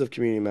thousands of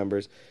community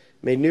members,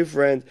 made new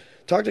friends,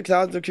 talked to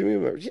thousands of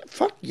community members. Yeah,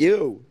 fuck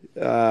you.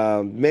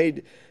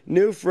 Made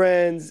new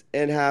friends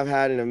and have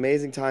had an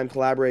amazing time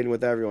collaborating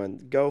with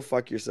everyone. Go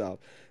fuck yourself.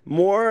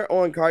 More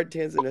on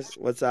Cartan's in this.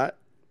 What's that?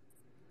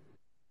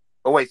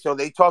 Oh, wait, so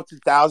they talked to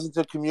thousands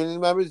of community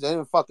members? They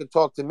didn't fucking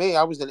talk to me.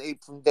 I was an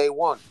ape from day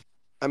one.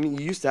 I mean,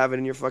 you used to have it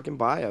in your fucking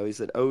bio. He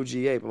said OG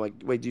ape. I'm like,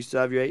 wait, do you still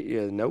have your ape?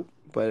 Yeah, nope.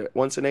 But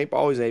once an ape,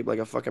 always ape, like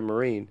a fucking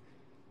Marine.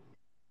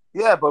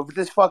 Yeah, but with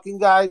this fucking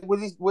guy,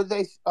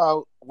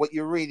 what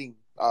you're reading,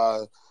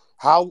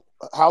 how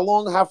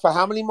long, for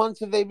how many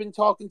months have they been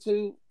talking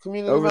to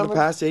community Over members? the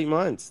past 8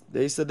 months.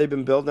 They said they've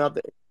been building out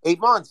the 8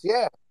 months,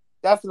 yeah,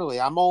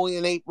 definitely. I'm only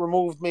an ape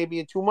removed maybe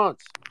in 2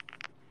 months.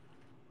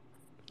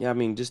 Yeah, I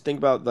mean, just think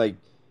about, like,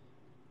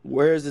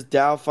 where is this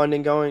DAO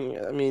funding going?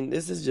 I mean,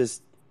 this is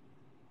just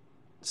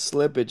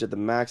slippage at the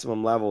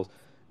maximum levels.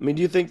 I mean,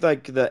 do you think,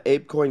 like, the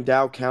ApeCoin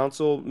DAO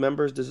Council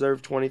members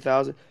deserve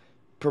 20,000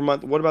 per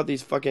month? What about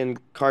these fucking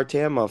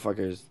Cartan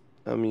motherfuckers?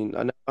 I mean,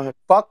 I know.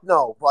 Fuck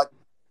no, but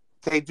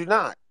they do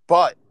not.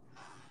 But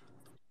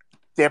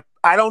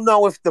I don't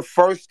know if the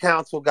first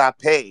council got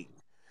paid,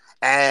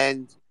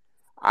 and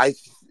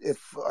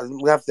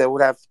would have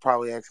to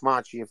probably ask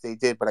Machi if they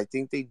did, but I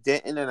think they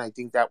didn't, and I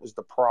think that was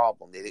the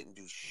problem. They didn't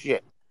do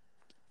shit.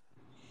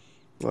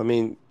 I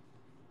mean,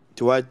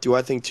 do I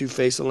think Two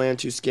Faceland,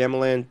 Two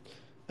Scamaland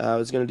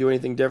is going to do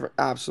anything different?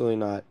 Absolutely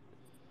not.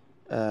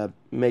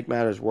 Make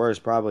matters worse,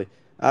 probably.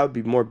 I would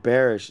be more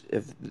bearish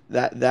if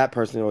that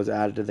person was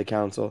added to the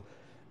council.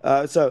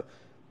 So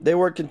they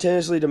work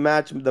continuously to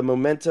match the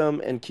momentum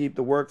and keep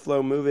the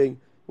workflow moving,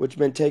 which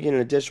meant taking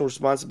on additional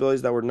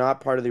responsibilities that were not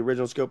part of the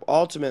original scope.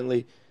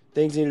 Ultimately,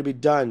 things needed to be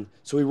done.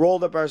 So we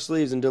rolled up our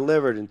sleeves and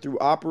delivered. And through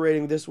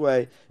operating this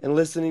way and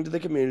listening to the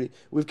community,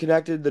 we've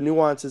connected the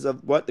nuances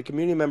of what the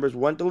community members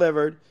want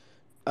delivered.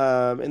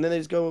 And then they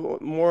just go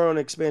more on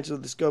expansion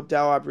of the scope,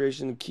 DAO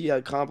operation, and key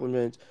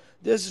compliments.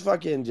 This is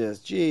fucking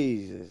just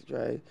Jesus,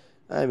 right?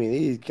 I mean,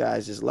 these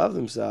guys just love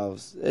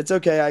themselves. It's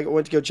okay. I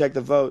went to go check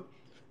the vote.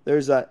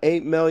 There's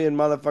 8 million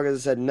motherfuckers that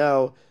said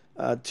no.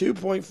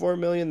 2.4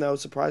 million, though,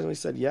 surprisingly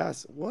said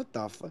yes. What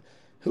the fuck?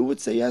 Who would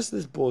say yes to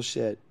this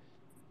bullshit?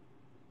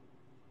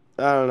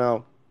 I don't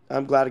know.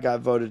 I'm glad it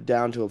got voted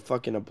down to a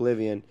fucking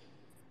oblivion.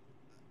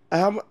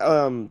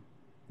 Do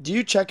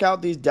you check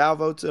out these DAO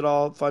votes at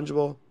all,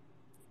 Fungible?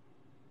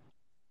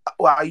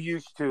 Well, I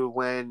used to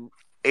when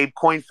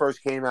ApeCoin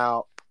first came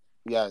out,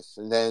 yes,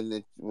 and then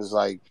it was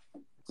like,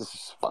 this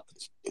is fucking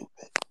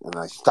stupid, and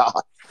I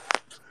stopped.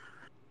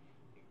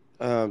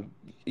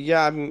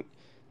 Yeah, I mean,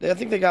 I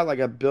think they got like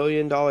 $1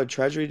 billion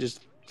treasury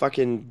just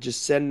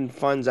sending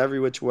funds every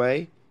which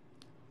way,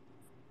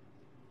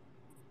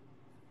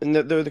 and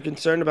they're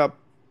concerned about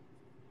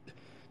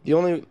the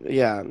only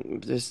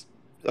this.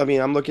 I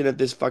mean, I'm looking at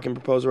this fucking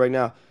proposal right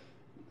now.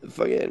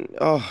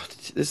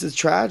 This is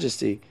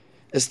tragedy.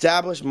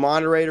 Establish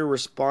moderator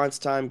response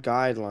time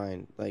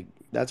guideline. Like,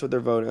 that's what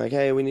they're voting. Like,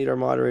 hey, we need our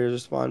moderators to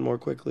respond more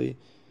quickly.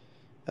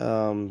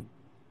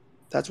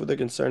 That's what they're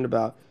concerned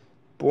about.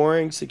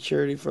 Boring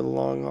security for the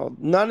long haul.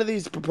 None of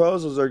these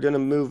proposals are going to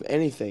move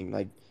anything.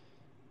 Like,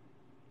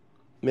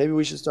 maybe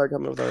we should start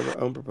coming up with our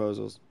own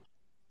proposals.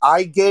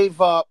 I gave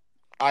up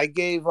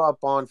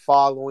on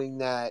following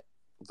that.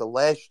 The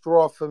last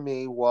straw for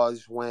me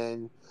was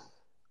when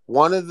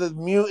one of the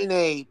mutant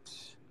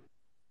apes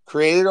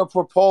created a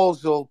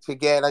proposal to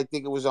get, I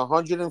think it was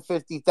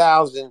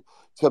 $150,000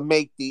 to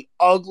make the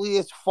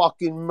ugliest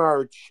fucking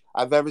merch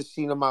I've ever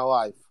seen in my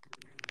life.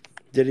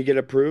 Did it get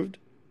approved?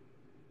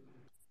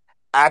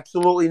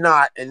 Absolutely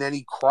not. And then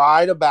he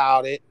cried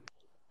about it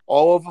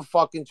all over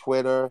fucking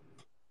Twitter.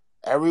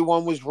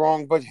 Everyone was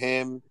wrong but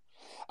him.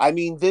 I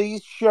mean,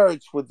 these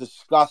shirts were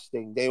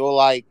disgusting. They were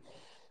like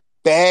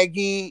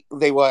baggy.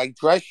 They were like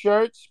dress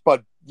shirts,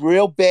 but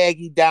real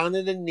baggy down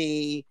to the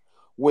knee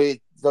with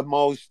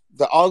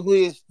the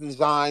ugliest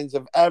designs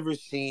I've ever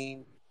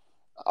seen.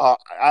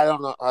 I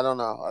don't know. I don't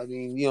know. I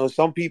mean,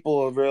 some people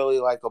are really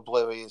like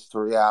oblivious to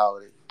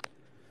reality.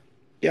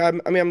 Yeah,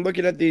 I mean, I'm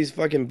looking at these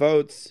fucking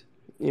votes.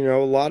 A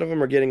lot of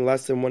them are getting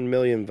less than 1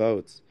 million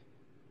votes.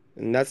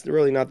 And that's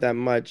really not that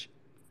much.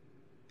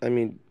 I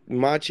mean,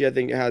 Machi, I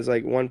think, has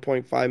like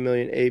 1.5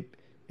 million ape,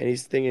 and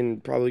he's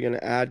thinking probably going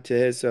to add to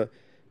his. So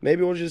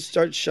maybe we'll just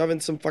start shoving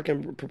some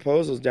fucking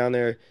proposals down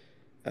there.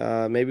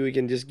 Maybe we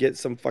can just get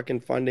some fucking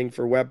funding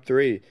for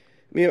Web3.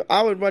 I mean,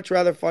 I would much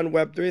rather fund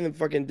Web3 than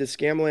fucking to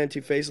Scamland,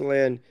 to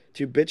Faceland,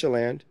 to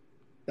Bitchaland.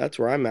 That's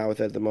where I'm at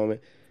with it at the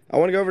moment. I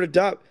want to go over to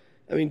Dup.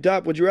 I mean,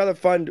 Dup, would you rather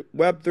fund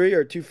Web3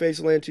 or to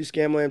Faceland, to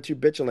Scamland, to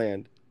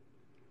Bitchaland?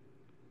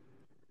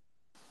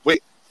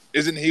 Wait,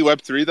 isn't he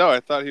Web3 though?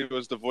 I thought he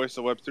was the voice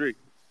of Web3.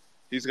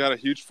 He's got a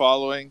huge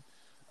following.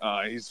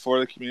 He's for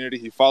the community.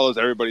 He follows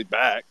everybody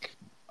back.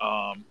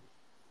 And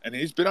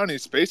he's been on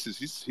these spaces.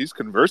 He's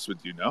conversed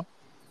with you, no?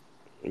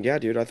 Yeah,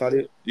 dude.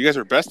 You guys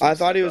are best. I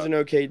thought he was an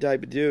okay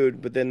type of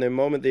dude, but then the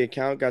moment the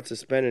account got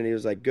suspended, he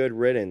was like, "Good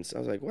riddance." I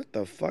was like, "What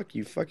the fuck,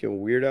 you fucking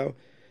weirdo!"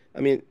 I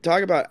mean,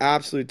 talk about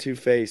absolute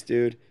two-faced,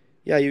 dude.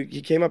 Yeah,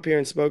 he came up here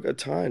and spoke a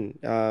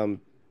ton.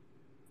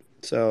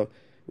 So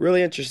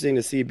really interesting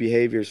to see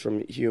behaviors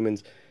from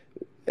humans.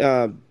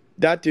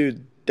 That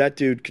dude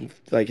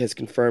has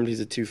confirmed he's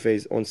a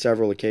two-faced on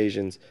several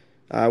occasions.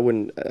 I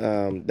wouldn't.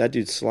 That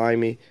dude's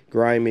slimy,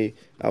 grimy.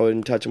 I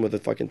wouldn't touch him with a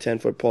fucking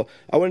 10-foot pole.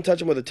 I wouldn't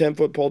touch him with a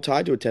 10-foot pole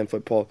tied to a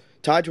 10-foot pole,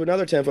 tied to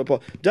another 10-foot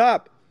pole.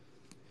 Dup!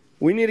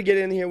 We need to get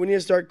in here. We need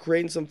to start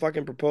creating some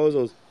fucking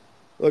proposals.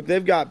 Look,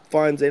 they've got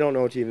funds they don't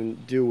know what to even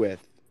do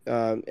with,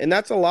 and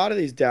that's a lot of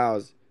these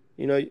DAOs.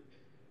 The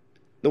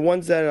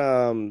ones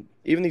that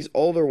even these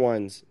older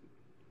ones.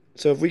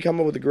 So if we come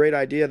up with a great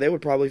idea, they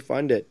would probably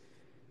fund it.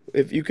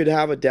 If you could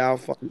have a DAO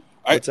fund,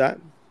 what's that?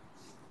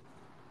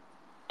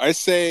 I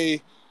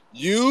say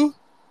you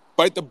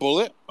bite the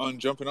bullet on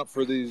jumping up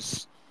for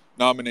these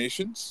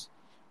nominations,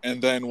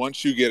 and then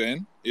once you get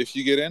in, if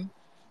you get in,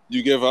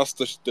 you give us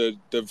the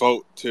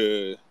vote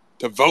to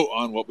vote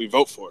on what we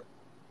vote for.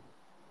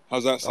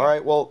 How's that sound? All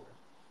right, well,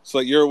 so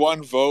like your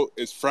one vote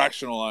is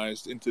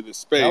fractionalized into the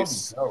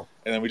space,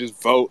 and then we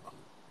just vote.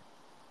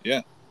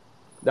 Yeah,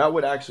 that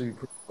would actually be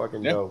pretty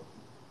fucking dope.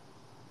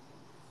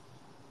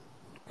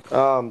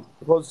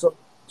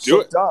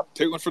 Do it. Dup,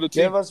 take one for the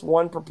team. Give us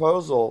one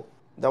proposal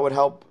that would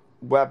help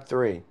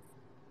Web3.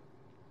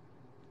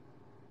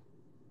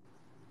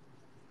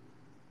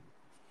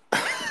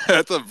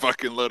 That's a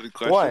fucking loaded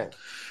question. What?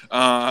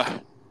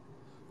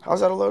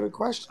 How's that a loaded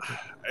question?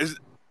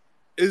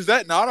 Is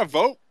that not a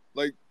vote?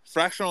 Like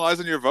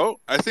fractionalizing your vote?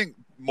 I think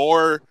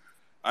more,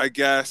 I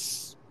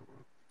guess,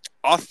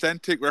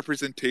 authentic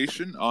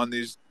representation on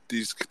these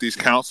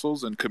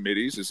councils and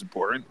committees is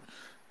important.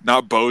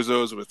 Not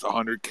bozos with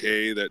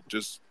 100K that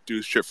just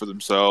do shit for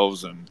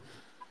themselves and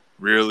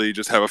really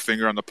just have a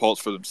finger on the pulse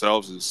for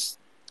themselves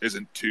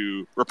isn't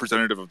too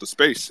representative of the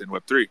space in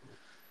Web3.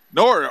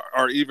 Nor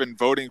are even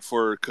voting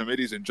for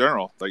committees in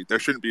general. Like there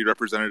shouldn't be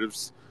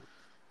representatives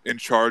in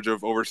charge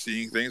of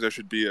overseeing things. It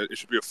should be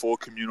a full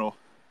communal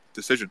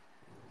decision.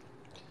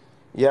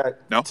 Yeah.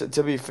 No?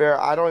 To be fair,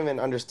 I don't even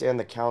understand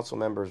the council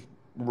members'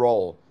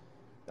 role.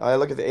 I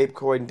look at the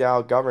ApeCoin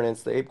DAO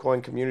governance, the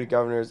ApeCoin community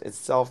governors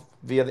itself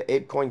via the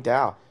ApeCoin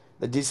DAO,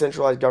 the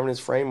decentralized governance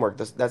framework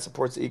that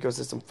supports the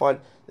ecosystem fund.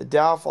 The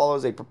DAO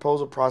follows a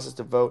proposal process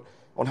to vote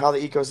on how the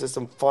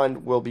ecosystem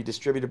fund will be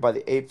distributed by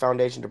the Ape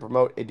Foundation to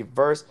promote a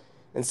diverse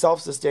and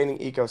self-sustaining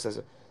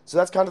ecosystem. So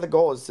that's kind of the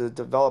goal, is to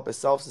develop a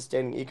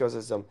self-sustaining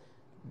ecosystem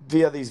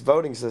via these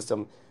voting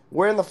system.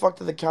 Where in the fuck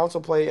did the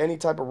council play any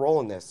type of role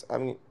in this? I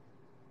mean,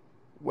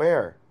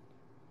 where?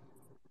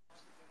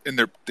 And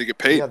they get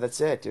paid. Yeah,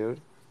 that's it, dude.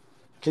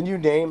 Can you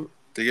name?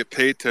 They get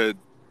paid to.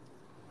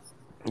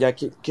 Yeah,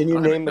 can you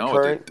name the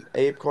current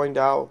ApeCoin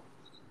DAO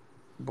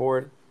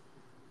board?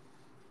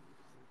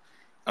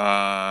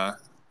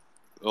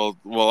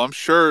 Well, I'm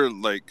sure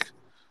like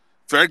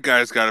Fred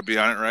guy's got to be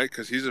on it, right?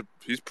 Because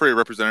he's pretty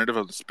representative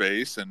of the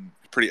space and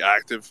pretty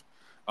active.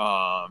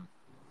 I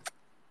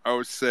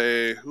would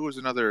say who was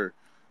another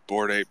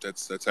board ape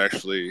that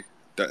actually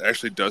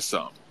does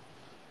something.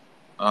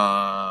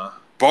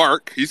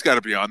 Bark, he's got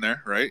to be on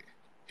there, right?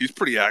 He's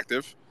pretty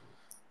active.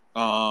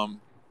 Who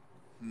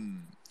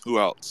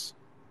else?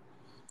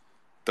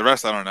 The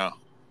rest, I don't know.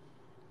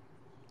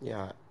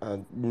 Yeah,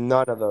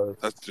 none of those.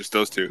 That's just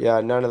those two.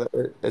 Yeah, none of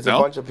the. It's a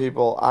bunch of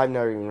people I've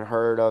never even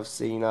heard of,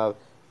 seen of.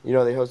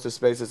 They host a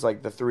space. It's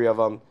like the three of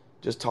them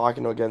just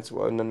talking against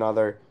one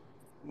another,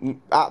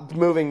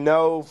 moving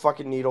no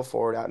fucking needle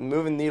forward,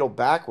 moving needle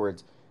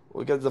backwards,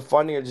 because the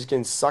funding are just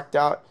getting sucked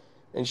out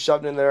and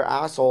shoved in their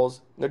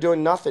assholes. They're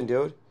doing nothing,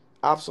 dude.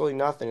 Absolutely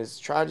nothing. It's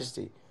a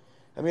tragedy.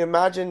 I mean,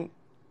 imagine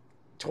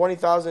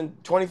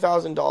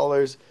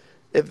 $20,000.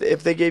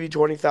 If they gave you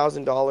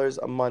 $20,000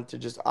 a month to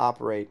just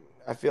operate,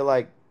 I feel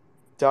like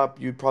Dup,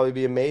 you'd probably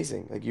be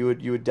amazing. Like you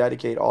would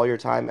dedicate all your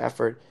time,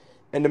 effort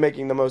into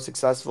making the most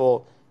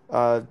successful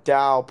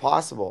DAO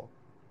possible,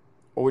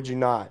 or would you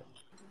not?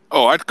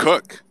 Oh, I'd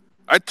cook.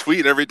 I'd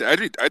tweet every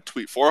day. I'd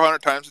tweet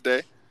 400 times a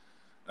day.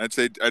 I'd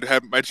say I'd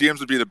have my GMs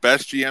would be the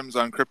best GMs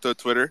on crypto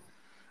Twitter.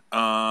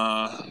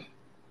 Uh,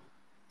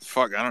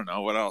 Fuck, I don't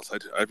know what else.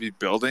 I'd be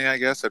building. I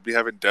guess I'd be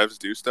having devs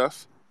do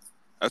stuff.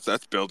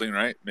 That's building,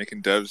 right?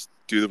 Making devs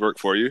do the work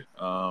for you.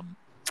 And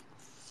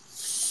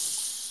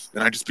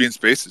I'd just be in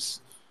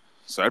spaces.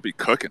 So I'd be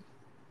cooking.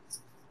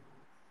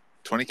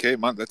 20K a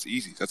month. That's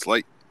easy. That's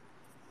light,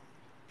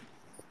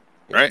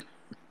 right?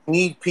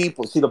 Need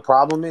people. See, the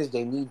problem is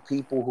they need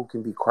people who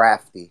can be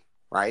crafty,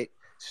 right?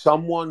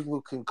 Someone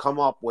who can come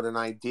up with an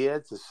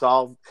idea to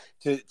solve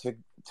to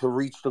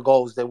reach the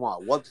goals they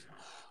want.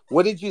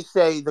 What did you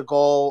say the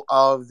goal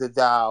of the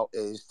DAO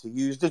is? To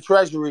use the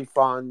treasury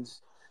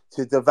funds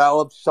to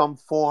develop some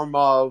form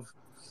of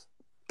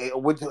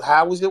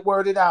how was it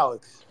worded,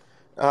 Alex?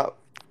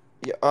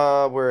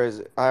 Where is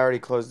it? I already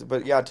closed it,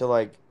 but yeah, to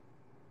like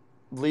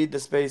lead the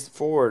space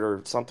forward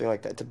or something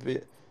like that. To be,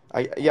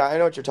 I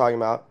know what you're talking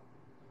about.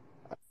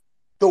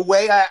 The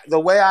way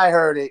I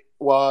heard it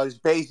was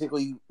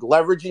basically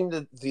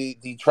leveraging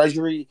the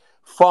treasury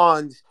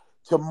funds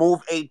to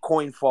move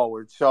ApeCoin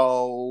forward.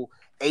 So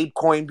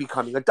ApeCoin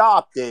becoming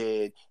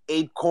adopted,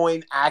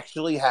 ApeCoin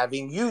actually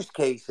having use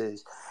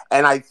cases,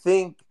 and I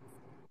think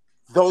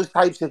those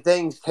types of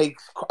things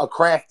takes a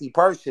crafty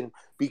person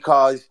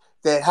because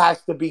there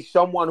has to be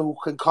someone who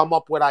can come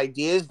up with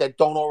ideas that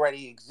don't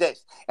already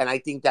exist. And I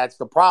think that's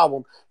the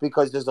problem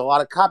because there's a lot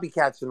of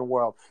copycats in the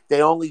world.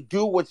 They only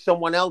do what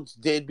someone else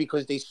did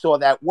because they saw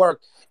that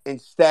work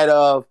instead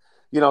of,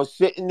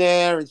 sitting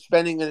there and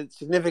spending a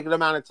significant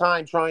amount of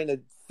time trying to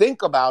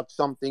think about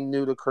something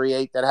new to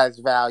create that has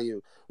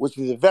value, which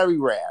is very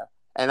rare.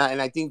 And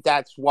I think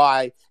that's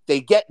why they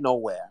get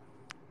nowhere.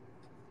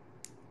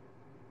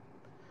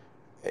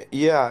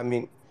 Yeah, I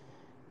mean,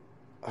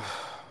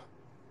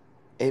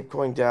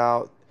 ApeCoin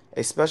DAO,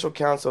 a special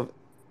council of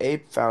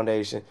Ape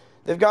Foundation.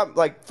 They've got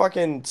like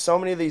fucking so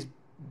many of these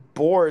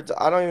boards.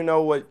 I don't even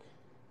know what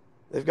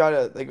they got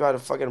a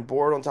fucking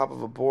board on top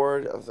of a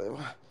board of the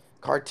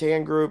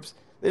Cartan groups.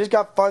 They just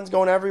got funds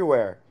going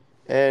everywhere.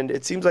 And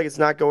it seems like it's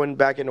not going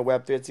back into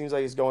Web3. It seems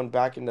like it's going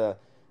back into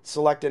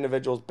select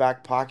individuals'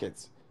 back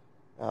pockets.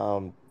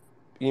 Um,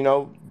 you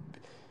know,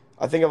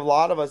 I think of a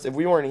lot of us, if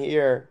we weren't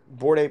here,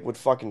 Bored Ape would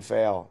fucking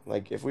fail.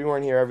 Like, if we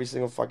weren't here every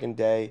single fucking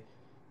day,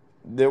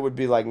 there would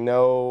be like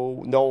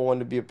no one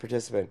to be a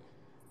participant.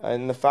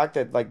 And the fact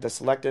that like the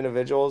select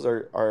individuals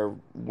are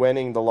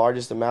winning the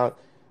largest amount,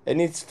 it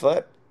needs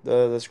flipped.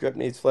 The script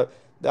needs flipped.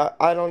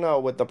 I don't know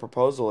what the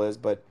proposal is,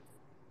 but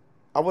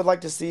I would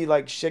like to see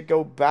like shit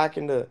go back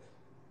into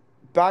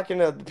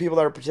the people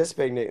that are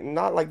participating,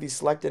 not like these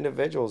select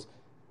individuals.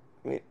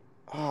 I mean,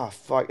 oh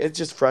fuck, it's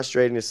just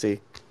frustrating to see.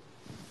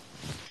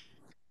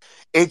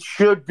 It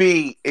should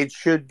be. It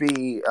should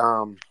be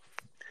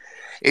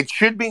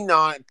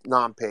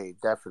non-paid,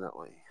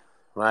 definitely,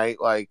 right?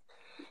 Like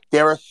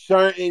there are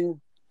certain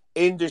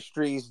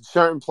industries,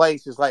 certain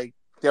places, like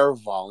there are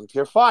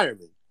volunteer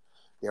firemen,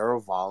 there are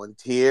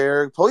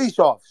volunteer police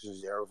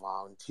officers, there are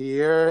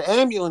volunteer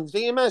ambulance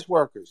EMS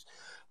workers.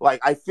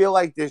 Like I feel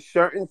like there's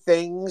certain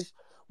things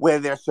where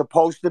they're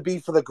supposed to be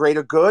for the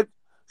greater good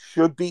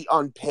should be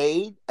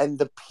unpaid, and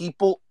the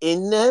people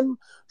in them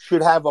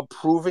should have a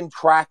proven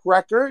track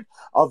record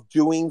of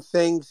doing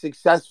things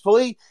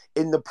successfully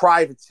in the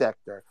private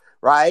sector,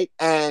 right?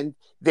 And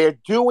they're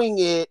doing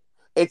it.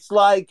 It's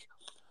like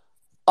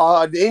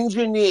an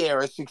engineer,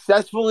 a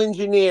successful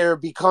engineer,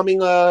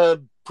 becoming a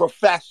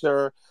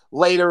professor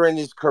later in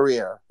his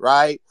career,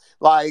 right?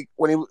 Like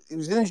when he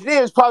was an engineer,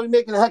 he was probably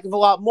making a heck of a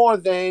lot more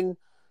than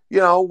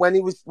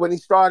when he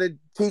started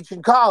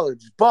teaching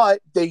college.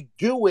 But they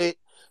do it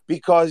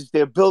because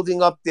they're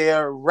building up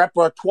their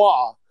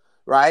repertoire,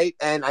 right?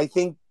 And I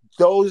think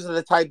those are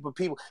the type of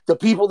people, the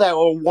people that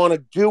will want to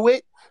do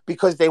it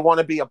because they want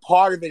to be a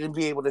part of it and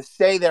be able to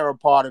say they're a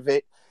part of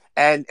it,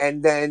 and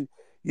then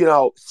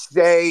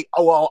say,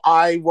 oh well,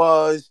 I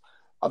was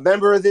a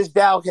member of this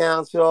DAO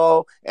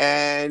council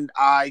and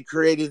I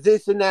created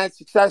this and that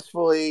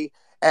successfully,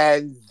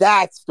 and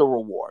that's the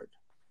reward.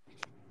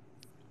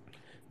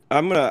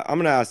 I'm gonna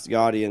ask the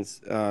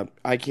audience.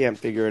 I can't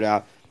figure it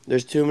out.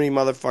 There's too many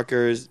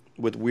motherfuckers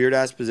with weird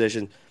ass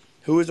positions.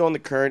 Who is on the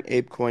current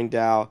ApeCoin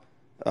DAO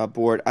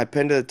board? I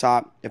pinned to the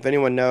top. If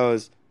anyone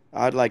knows,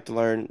 I'd like to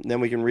learn.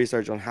 Then we can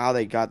research on how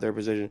they got their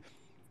position.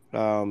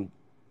 Um,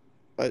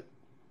 but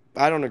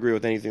I don't agree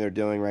with anything they're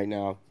doing right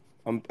now.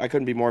 I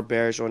couldn't be more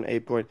bearish on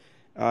ApeCoin.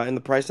 And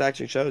the price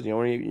action shows.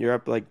 When you're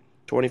up like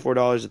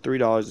 $24 to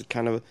 $3, it's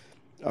kind of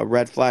a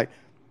red flag.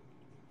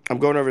 I'm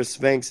going over to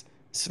Sphinx.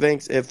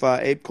 Sphinx, if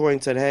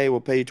ApeCoin said, "Hey,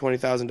 we'll pay you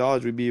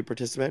 $20,000," would be a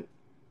participant?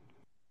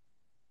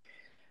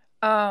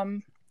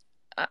 Um,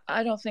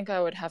 I don't think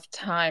I would have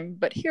time,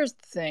 but here's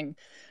the thing.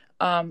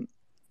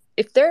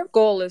 If their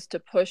goal is to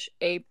push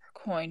Ape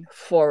ApeCoin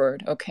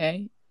forward,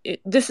 okay?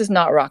 This is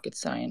not rocket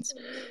science.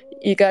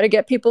 You got to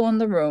get people in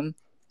the room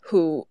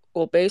who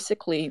will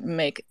basically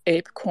make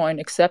ApeCoin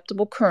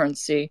acceptable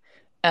currency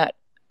at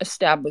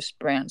established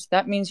brands.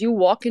 That means you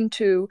walk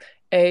into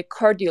a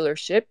car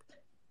dealership,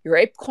 your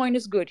ApeCoin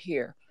is good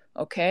here.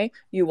 Okay,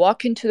 you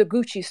walk into the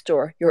Gucci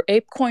store, your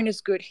ApeCoin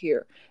is good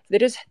here.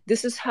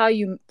 This is how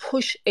you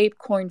push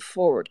ApeCoin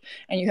forward,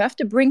 and you have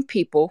to bring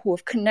people who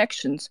have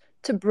connections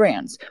to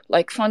brands.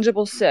 Like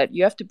Fungible said,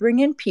 you have to bring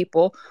in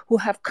people who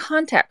have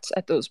contacts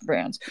at those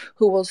brands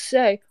who will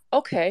say,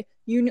 okay,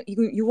 you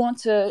want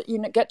to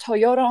get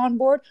Toyota on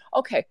board?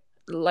 Okay,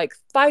 like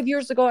 5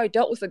 years ago, I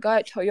dealt with a guy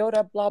at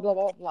Toyota, blah, blah,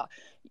 blah, blah.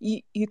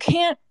 You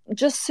can't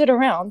just sit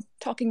around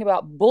talking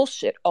about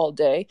bullshit all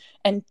day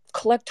and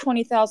collect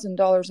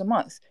 $20,000 a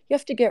month. You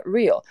have to get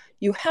real.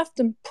 You have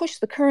to push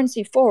the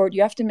currency forward.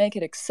 You have to make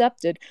it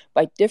accepted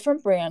by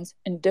different brands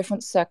in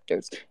different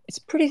sectors. It's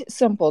pretty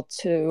simple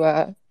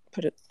to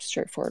put it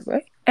straightforward,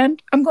 right?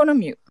 And I'm going to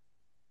mute.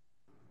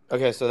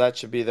 Okay, so that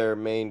should be their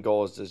main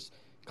goal, is just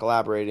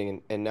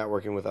collaborating and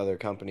networking with other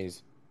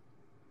companies.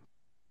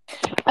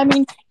 I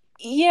mean,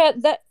 yeah,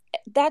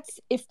 that's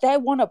if they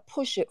want to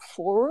push it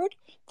forward,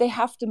 they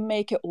have to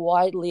make it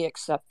widely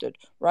accepted,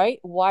 right?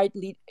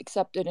 Widely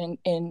accepted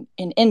in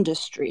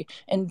industry,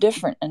 in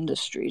different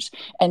industries.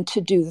 And to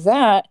do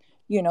that,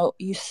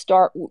 you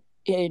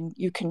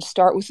can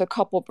start with a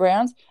couple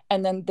brands,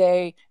 and then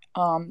they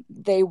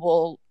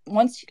will,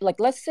 once, like,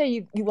 let's say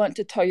you went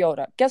to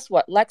Toyota, guess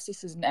what,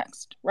 Lexus is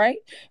next, right?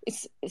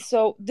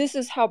 So this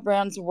is how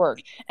brands work.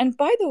 And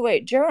by the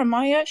way,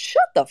 Jeremiah,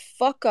 shut the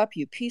fuck up,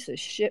 you piece of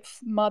shit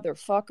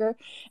motherfucker.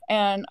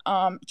 And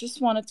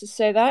just wanted to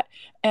say that.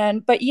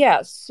 But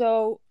yeah,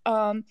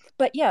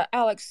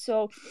 Alex,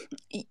 so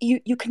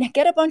you can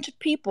get a bunch of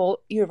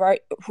people, you're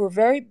right, who are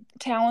very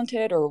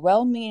talented or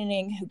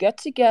well-meaning, who get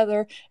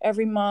together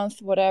every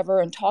month, whatever,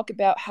 and talk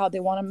about how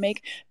they want to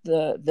make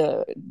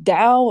the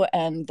Dow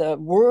and the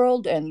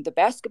world and the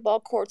basketball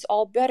courts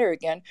all better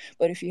again.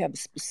 But if you have a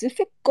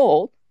specific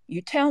goal,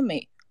 you tell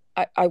me.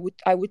 I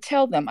would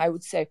tell them, I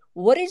would say,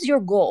 what is your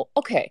goal?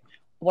 Okay,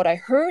 what I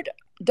heard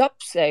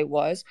Dup say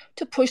was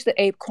to push the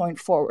ApeCoin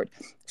forward.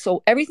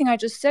 So everything I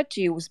just said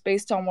to you was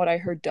based on what I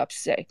heard Dup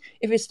say.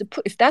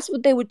 If that's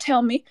what they would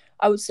tell me,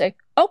 I would say,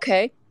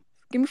 okay,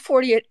 give me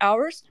 48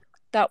 hours.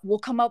 That we'll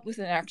come up with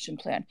an action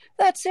plan.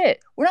 That's it.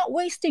 We're not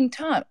wasting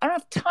time. I don't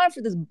have time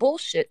for this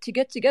bullshit to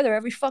get together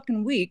every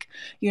fucking week,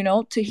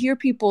 to hear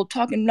people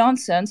talking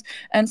nonsense.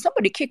 And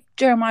somebody kick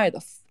Jeremiah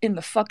in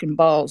the fucking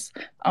balls.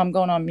 I'm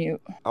going on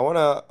mute. I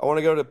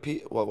wanna go to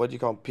what do you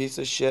call him? Piece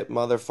of shit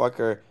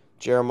motherfucker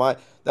Jeremiah.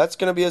 That's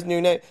gonna be his new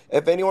name.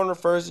 If anyone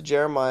refers to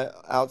Jeremiah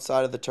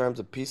outside of the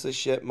terms of piece of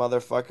shit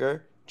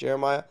motherfucker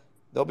Jeremiah,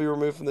 they'll be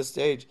removed from the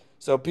stage.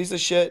 So piece of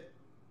shit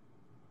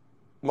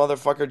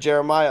motherfucker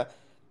Jeremiah.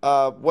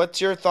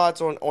 What's your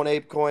thoughts on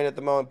ApeCoin at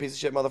the moment, piece of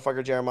shit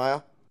motherfucker Jeremiah?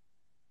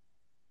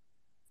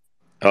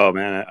 Oh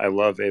man, I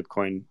love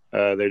ApeCoin.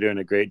 They're doing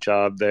a great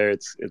job there.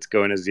 It's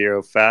going to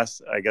zero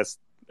fast. I guess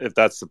if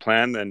that's the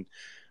plan, then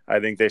I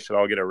think they should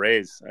all get a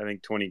raise. I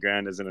think 20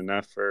 grand isn't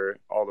enough for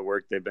all the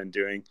work they've been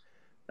doing.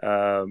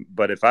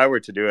 But if I were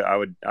to do it, I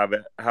would have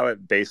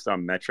it based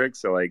on metrics.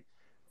 So like,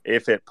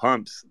 if it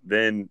pumps,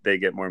 then they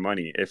get more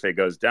money. If it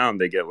goes down,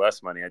 they get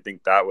less money. I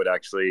think that would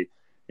actually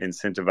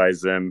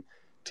incentivize them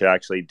to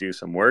actually do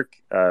some work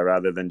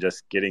rather than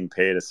just getting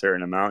paid a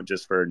certain amount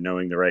just for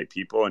knowing the right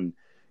people and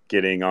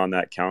getting on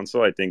that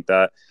council. I think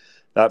that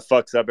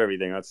fucks up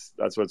everything.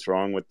 That's what's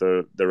wrong with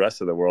the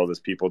rest of the world, is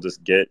people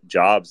just get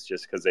jobs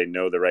just because they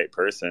know the right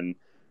person.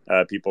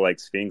 People like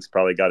Sphinx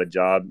probably got a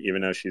job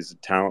even though she's a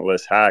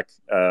talentless hack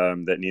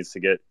that needs to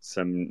get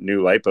some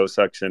new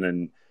liposuction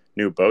and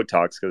new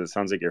Botox because it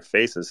sounds like your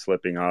face is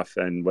slipping off,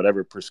 and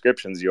whatever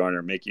prescriptions you're on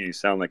are making you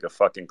sound like a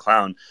fucking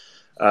clown.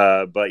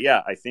 But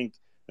yeah, I think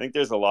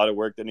there's a lot of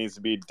work that needs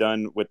to be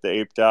done with the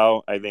Ape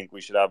DAO. I think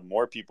we should have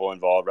more people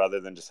involved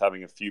rather than just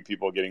having a few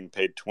people getting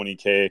paid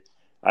 20K.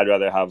 I'd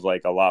rather have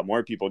like a lot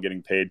more people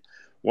getting paid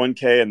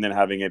 1K and then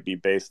having it be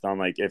based on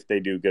like if they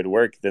do good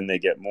work, then they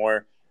get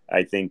more.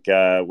 I think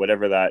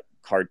whatever that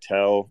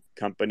cartel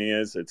company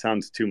is, it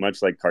sounds too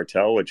much like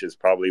cartel, which is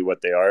probably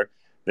what they are.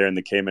 They're in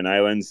the Cayman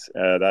Islands.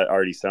 That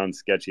already sounds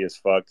sketchy as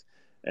fuck.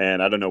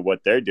 And I don't know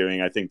what they're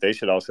doing. I think they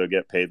should also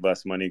get paid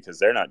less money because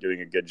they're not doing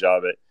a good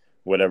job at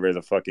whatever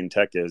the fucking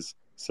tech is.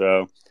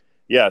 So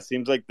yeah, it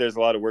seems like there's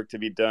a lot of work to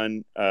be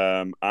done.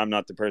 I'm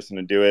not the person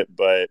to do it,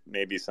 but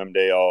maybe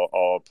someday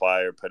I'll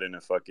apply or put in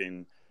a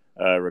fucking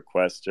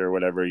request or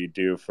whatever you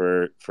do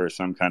for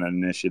some kind of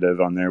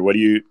initiative on there. What are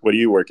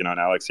you working on,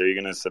 Alex? Are you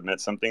going to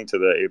submit something to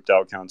the Ape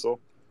DAO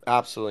Council?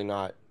 Absolutely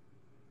not.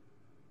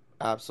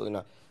 Absolutely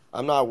not.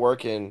 I'm not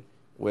working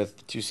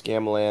with Two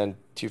Scam Land,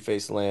 Two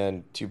Face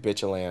Land, Two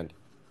Bitch Land.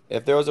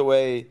 If there was a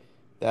way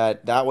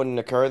that wouldn't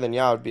occur, then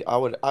yeah, I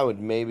would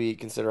maybe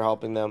consider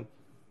helping them.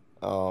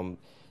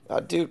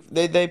 Dude,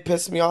 they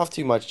piss me off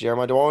too much,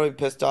 Jeremiah. Do I want to be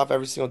pissed off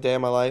every single day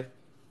of my life?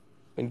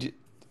 I mean,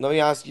 let me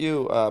ask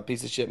you,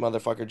 piece of shit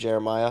motherfucker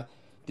Jeremiah.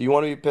 Do you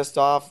want to be pissed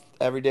off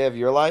every day of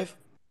your life?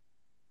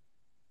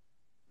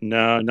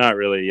 No, not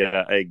really.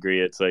 Yeah, I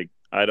agree. It's like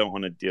I don't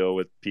want to deal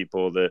with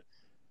people that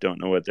don't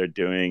know what they're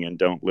doing and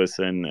don't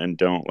listen and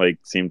don't like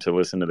seem to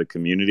listen to the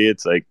community.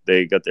 It's like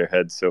they got their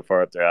heads so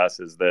far up their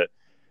asses that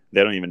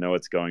they don't even know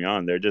what's going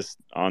on. They're just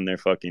on their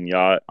fucking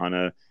yacht on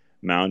a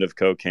mound of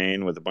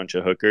cocaine with a bunch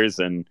of hookers.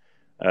 And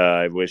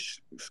I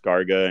wish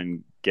Skarga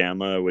and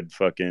Gamma would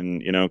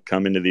fucking,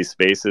 come into these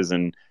spaces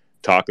and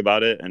talk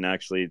about it and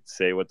actually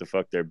say what the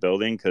fuck they're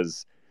building,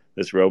 because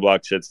this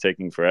Roblox shit's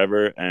taking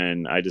forever,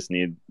 and I just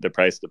need the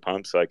price to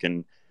pump so I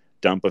can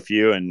dump a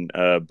few and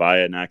buy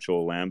an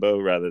actual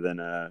Lambo rather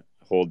than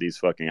hold these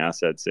fucking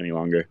assets any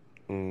longer.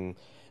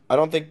 I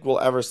don't think we'll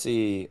ever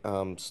see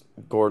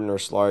Gordon or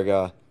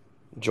Slarga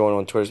join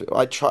on Twitter.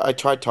 I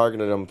tried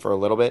targeting them for a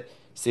little bit,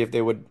 see if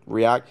they would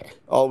react.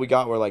 All we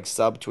got were like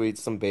subtweets,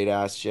 some beta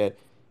ass shit,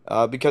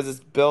 because it's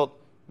built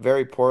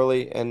very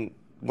poorly. And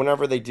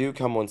whenever they do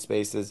come on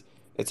Spaces,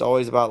 it's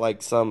always about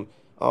like some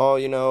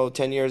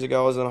 10 years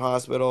ago I was in a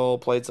hospital,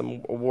 played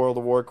some World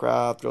of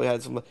Warcraft, really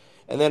had some,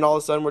 and then all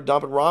of a sudden we're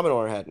dumping ramen on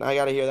our head. And I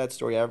got to hear that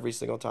story every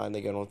single time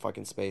they get on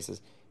fucking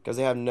Spaces because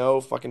they have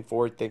no fucking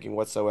forward thinking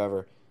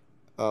whatsoever.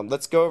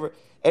 Let's go over,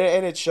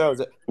 and it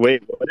shows.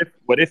 Wait,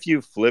 what if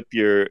you flip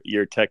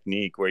your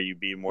technique where you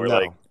be more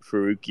like No.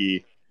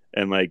 Faruqi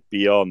and like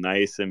be all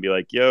nice and be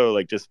like, yo,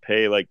 like just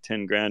pay like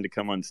 10 grand to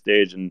come on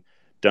stage and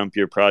dump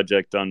your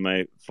project on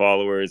my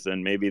followers,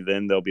 and maybe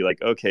then they'll be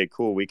like, okay,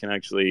 cool, we can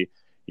actually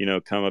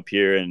come up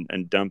here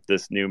and dump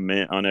this new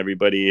mint on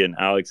everybody, and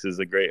Alex is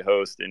a great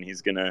host and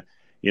he's gonna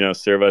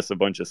serve us a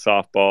bunch of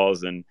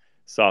softballs and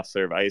soft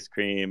serve ice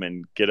cream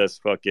and get us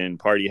fucking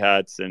party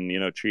hats and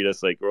treat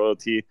us like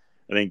royalty.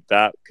 I think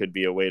that could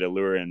be a way to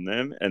lure in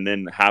them. And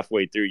then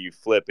halfway through you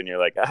flip and you're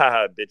like,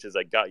 bitches,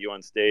 I got you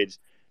on stage.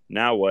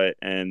 Now what?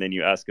 And then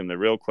you ask them the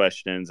real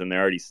questions and they're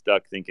already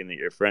stuck thinking that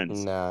you're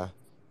friends. Nah.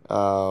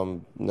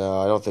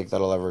 No, I don't think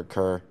that'll ever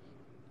occur.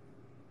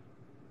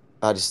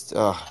 I just,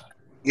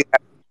 Yeah,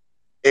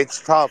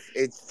 it's tough.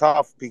 It's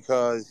tough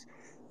because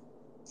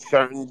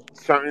certain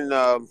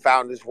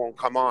founders won't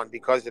come on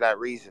because of that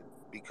reason.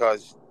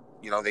 Because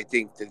they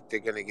think that they're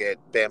gonna get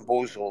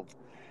bamboozled.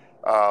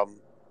 Um,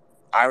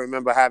 I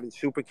remember having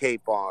Super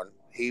Cape on.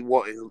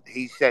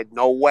 He said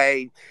no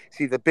way.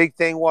 See, the big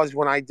thing was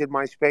when I did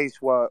my space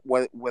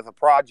with a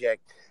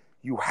project,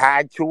 you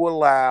had to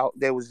allow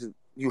the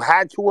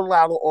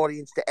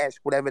audience to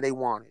ask whatever they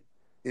wanted.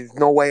 There's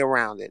no way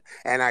around it.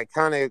 And I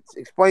kind of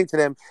explained to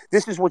them,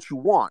 this is what you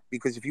want,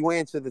 because if you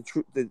answer the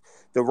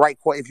right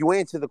if you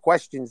answer the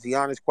questions, the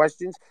honest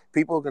questions,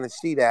 people are going to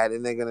see that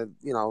and they're going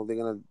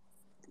to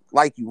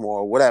like you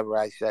more or whatever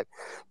I said.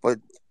 But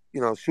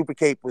Super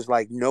Cape was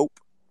like, nope,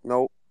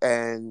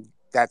 and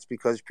that's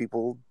because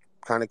people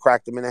kind of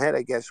cracked him in the head,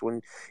 I guess,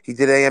 when he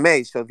did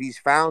AMA. So these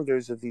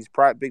founders of these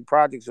big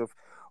projects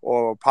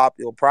or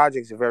popular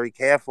projects are very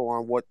careful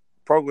on what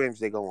programs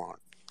they go on.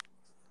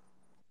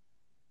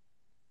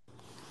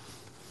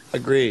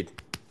 agreed.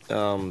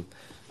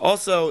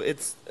 Also,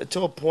 it's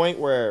to a point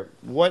where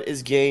what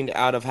is gained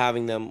out of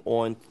having them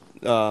on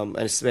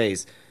a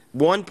space?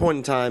 One point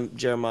in time,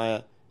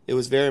 Jeremiah, it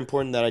was very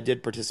important that I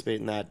did participate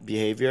in that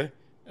behavior.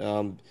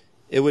 I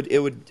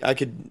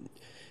could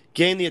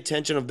gain the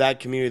attention of that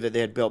community that they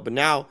had built. But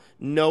now,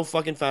 no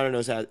fucking founder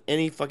knows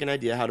any fucking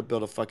idea how to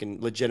build a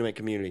fucking legitimate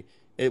community.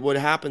 What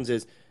happens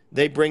is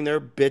they bring their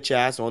bitch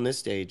ass on this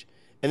stage,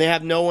 and they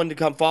have no one to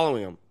come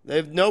following them. They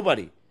have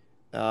nobody.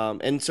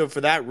 And so for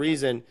that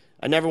reason,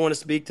 I never want to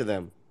speak to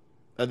them.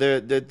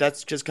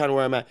 That's just kind of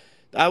where I'm at.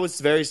 I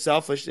was very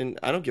selfish, and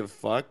I don't give a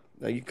fuck.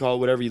 You can call it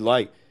whatever you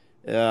like.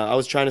 I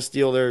was trying to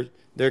steal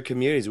their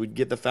communities. We'd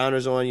get the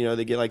founders on,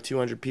 they get like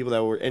 200 people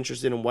that were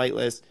interested in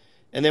whitelist,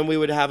 and then we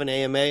would have an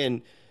AMA,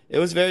 and it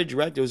was very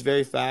direct. It was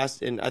very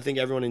fast, and I think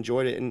everyone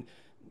enjoyed it.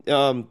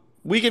 And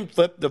we can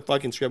flip the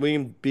fucking script. We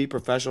can be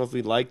professional if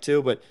we'd like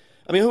to, but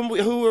I mean,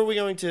 who are we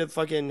going to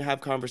fucking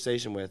have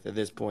conversation with at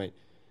this point?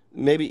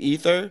 Maybe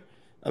Ether?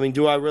 I mean,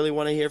 do I really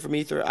want to hear from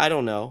Ether? I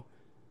don't know.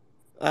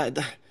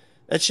 That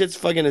shit's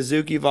fucking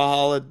Azuki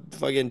Valhalla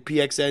fucking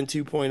PXN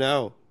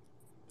 2.0.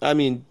 I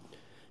mean,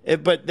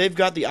 but they've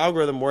got the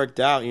algorithm worked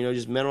out,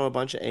 just men on a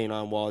bunch of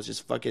anon walls,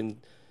 just fucking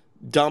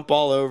dump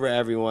all over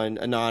everyone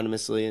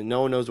anonymously, and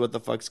no one knows what the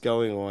fuck's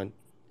going on.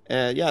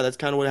 And yeah, that's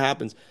kind of what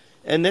happens.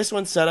 And this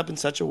one's set up in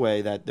such a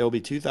way that there'll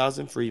be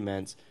 2,000 free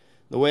mints.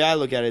 The way I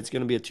look at it, it's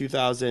going to be a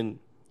 2,000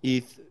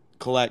 ETH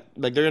collect.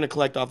 Like, they're going to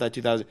collect off that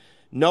 2,000.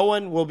 No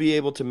one will be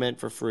able to mint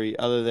for free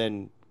other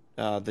than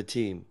the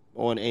team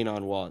on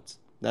Anon wallets.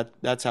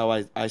 That's how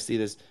I see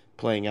this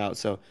playing out.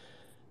 So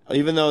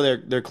even though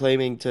they're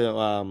claiming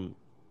to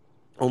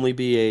only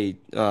be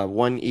a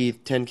 1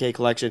 ETH 10K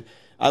collection,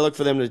 I look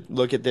for them to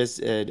look at this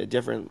at a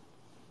different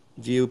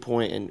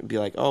viewpoint and be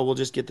like, oh, we'll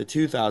just get the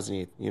 2,000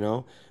 ETH,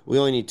 We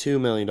only need $2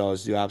 million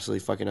to do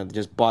absolutely fucking nothing.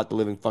 Just bought the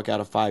living fuck out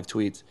of 5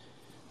 tweets.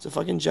 It's a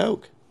fucking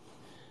joke.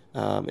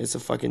 It's a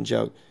fucking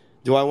joke.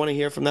 Do I want to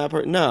hear from that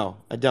person? No,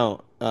 I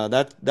don't.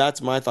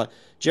 That's my thought.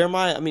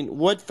 Jeremiah, I mean,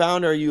 what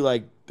founder are you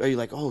like are you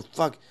like, oh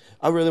fuck,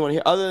 I really want to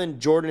hear other than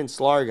Jordan and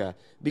Slarga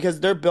because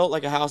they're built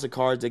like a house of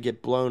cards that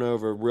get blown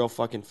over real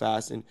fucking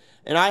fast, and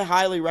I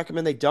highly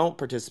recommend they don't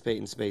participate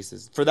in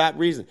spaces for that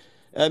reason.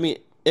 I mean,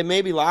 it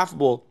may be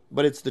laughable,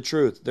 but it's the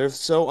truth. They're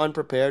so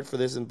unprepared for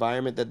this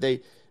environment that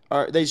they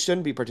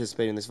shouldn't be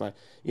participating in this fight.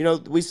 You know,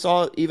 we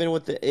saw even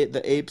with the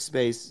ape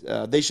space,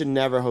 they should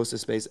never host a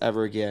space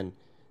ever again.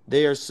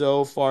 They are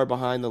so far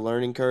behind the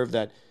learning curve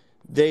that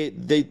they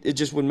it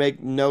just would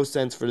make no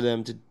sense for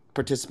them to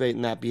participate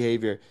in that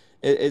behavior.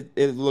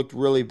 It looked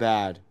really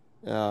bad.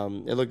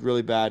 It looked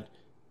really bad.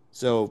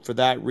 So for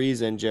that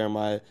reason,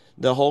 Jeremiah,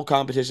 the whole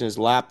competition has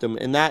lapped them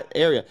in that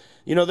area.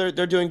 You know,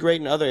 they're doing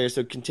great in other areas,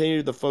 so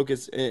continue the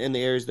focus in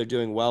the areas they're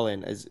doing well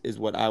in is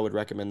what I would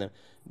recommend them.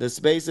 The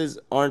spaces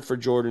aren't for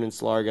Jordan and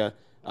Slarga.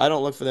 I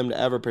don't look for them to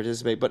ever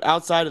participate. But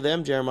outside of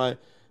them, Jeremiah,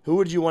 who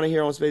would you want to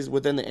hear on space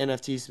within the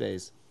NFT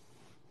space?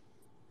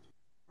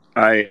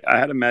 I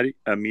had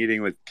a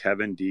meeting with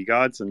Kevin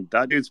DeGods, and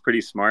that dude's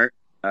pretty smart.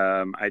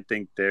 I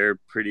think they're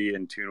pretty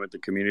in tune with the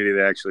community.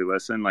 They actually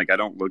listen. Like, I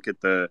don't look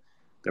at the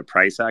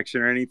price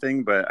action or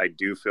anything, but I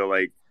do feel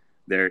like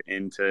they're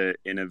into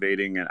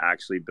innovating and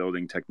actually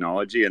building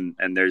technology. And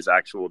there's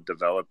actual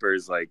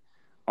developers like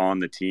on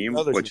the team,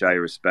 which I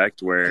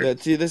respect. Where yeah,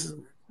 see, this is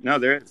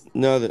there is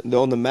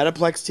on the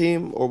Metaplex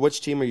team, or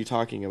which team are you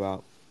talking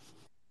about?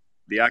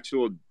 The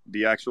actual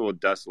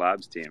Dust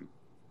Labs team.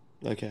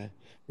 Okay.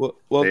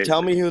 Well,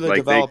 tell me who the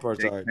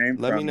developers are.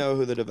 Let me know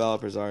who the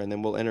developers are, and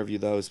then we'll interview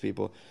those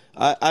people.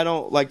 I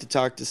don't like to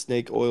talk to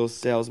snake oil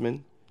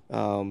salesmen.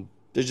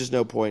 There's just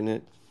no point in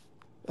it.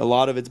 A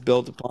lot of it's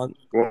built upon.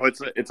 Well,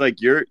 it's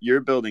like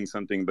you're building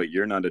something, but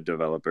you're not a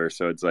developer.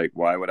 So it's like,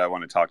 why would I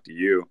want to talk to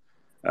you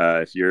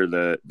if you're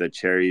the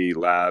Cherry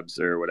Labs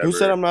or whatever? Who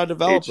said I'm not a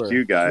developer?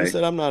 HQ guy. Who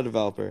said I'm not a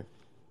developer?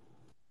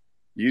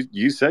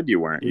 You said you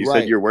weren't. You You're right.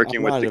 said you're working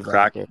I'm with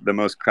not the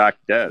most cracked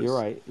devs.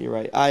 You're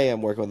right. I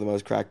am working with the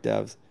most cracked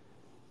devs.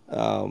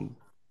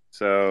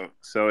 So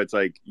it's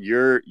like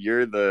you're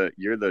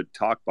the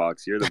talk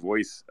box, you're the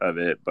voice of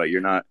it, but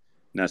you're not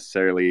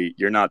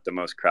the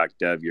most cracked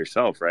dev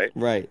yourself, right?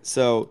 Right.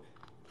 So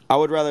I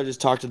would rather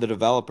just talk to the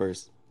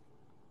developers.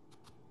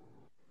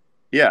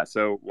 Yeah.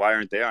 So why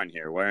aren't they on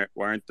here? Why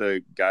aren't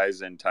the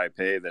guys in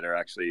Taipei that are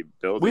actually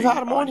building? We've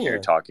had them on here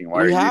talking.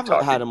 Why we are haven't you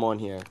talking? had them on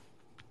here.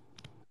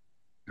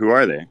 Who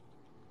are they?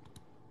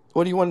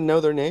 What do you want to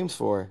know their names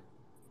for?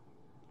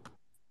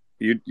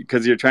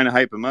 Because you're trying to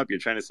hype them up. You're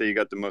trying to say you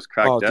got the most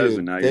cracked devs, dude,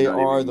 and now they you're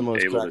not are even the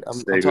most able cracked. to I'm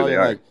say who telling they you,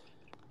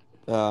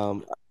 are.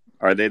 like,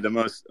 Are they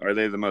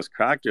the most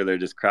cracked, or they're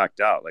just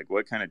cracked out? Like,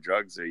 what kind of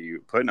drugs are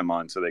you putting them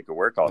on so they could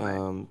work all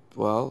night?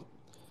 Well,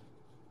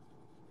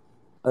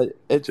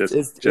 it's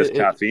just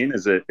caffeine.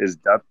 Is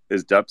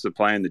Dup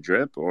supplying the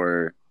drip,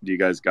 or do you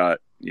guys got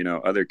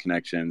other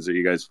connections? Are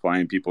you guys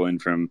flying people in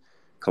from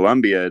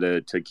Colombia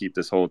to keep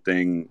this whole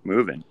thing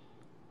moving?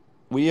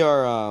 We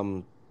are.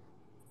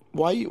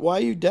 Why are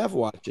you dev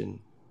watching?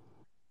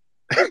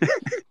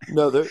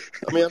 No, I'm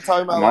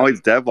talking about. I'm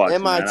always dev watching.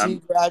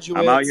 MIT graduates.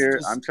 I'm out here.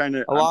 I'm trying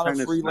to. A lot of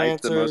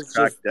freelancers. The most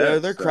cracked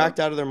devs, they're cracked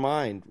out of their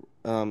mind.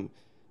 That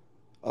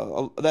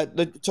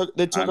took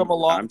them a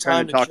long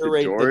time to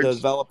curate the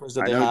developers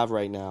that they have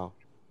right now.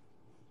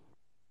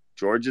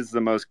 George is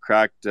the most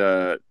cracked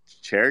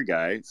chair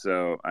guy,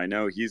 so I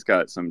know he's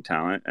got some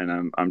talent,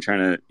 and I'm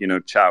trying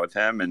to chat with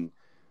him, and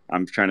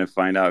I'm trying to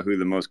find out who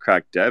the most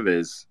cracked dev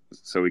is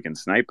so we can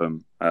snipe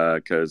them,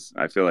 because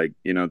I feel like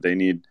they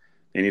need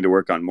to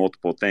work on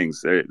multiple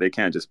things. They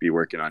can't just be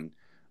working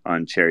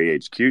on Cherry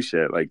HQ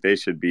shit. Like, they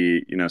should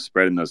be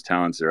spreading those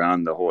talents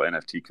around the whole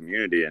NFT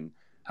community and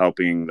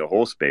helping the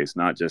whole space,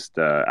 not just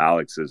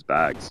Alex's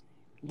bags.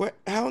 What?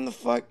 How in the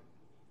fuck?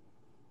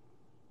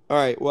 All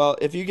right, well,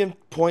 if you can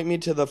point me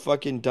to the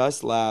fucking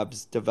Dust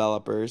Labs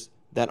developers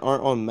that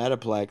aren't on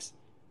Metaplex,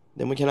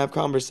 then we can have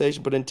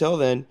conversation. But until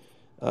then,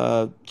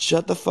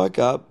 shut the fuck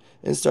up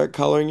and start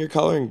coloring your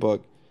coloring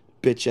book,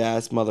 bitch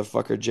ass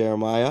motherfucker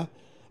Jeremiah.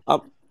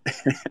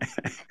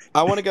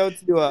 I want to go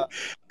to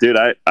Dude,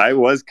 I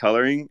was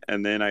coloring,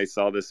 and then I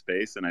saw this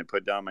space, and I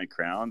put down my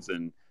crowns,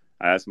 and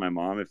I asked my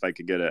mom if I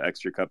could get an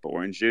extra cup of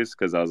orange juice,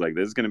 because I was like,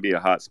 this is going to be a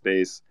hot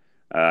space.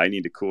 I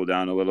need to cool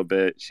down a little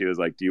bit. She was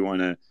like, do you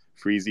want a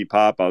Freezy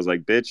Pop? I was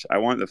like, bitch, I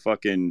want the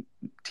fucking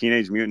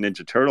Teenage Mutant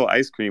Ninja Turtle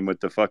ice cream with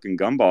the fucking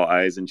gumball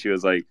eyes. And she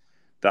was like,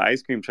 the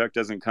ice cream truck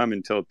doesn't come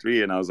until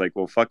 3. And I was like,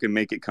 well, fucking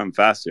make it come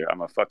faster.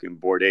 I'm a fucking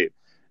bored ape.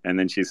 And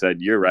then she said,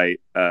 you're right.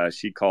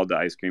 She called the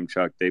ice cream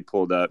truck. They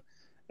pulled up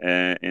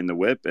in the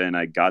whip, and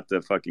I got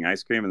the fucking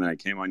ice cream. And then I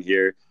came on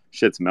here.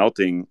 Shit's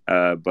melting.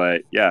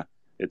 But yeah,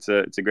 it's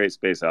a great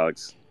space,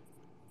 Alex.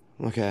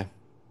 Okay.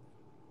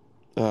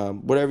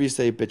 Whatever you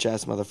say, bitch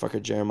ass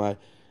motherfucker Jeremiah.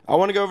 I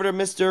want to go over to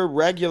Mr.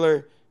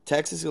 Regular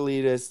Texas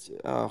Elitist.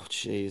 Oh,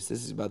 jeez,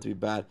 this is about to be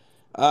bad.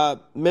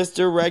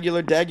 Mr.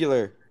 Regular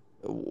Degular,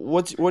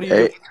 what do you?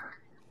 Hey.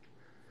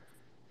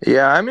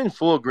 Yeah, I'm in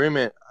full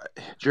agreement.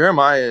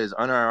 Jeremiah is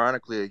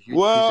unironically a huge piece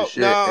of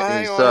shit. No,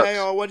 hang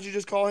on. What did you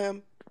just call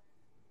him?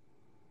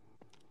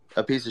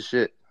 A piece of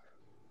shit.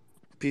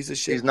 Piece of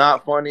shit. He's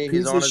not funny. He's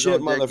Piece on of his shit,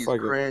 own dick. He's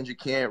motherfucker. cringe. He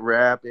can't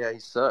rap. Yeah, he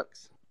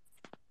sucks.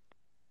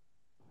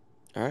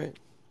 All right.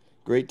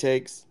 Great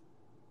takes.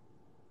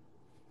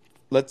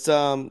 Let's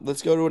go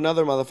to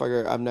another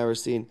motherfucker I've never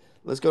seen.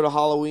 Let's go to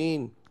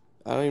Halloween.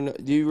 I don't even know.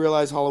 Do you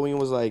realize Halloween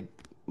was like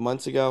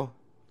months ago?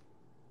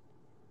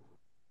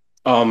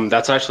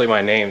 That's actually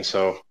my name.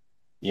 So,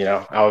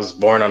 I was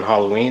born on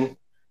Halloween.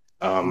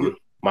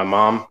 My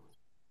mom,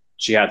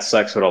 she had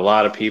sex with a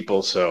lot of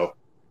people, so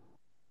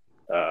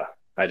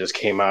I just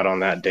came out on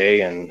that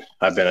day, and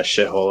I've been a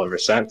shithole ever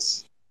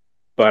since.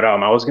 But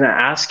I was gonna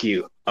ask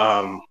you,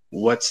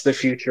 what's the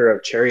future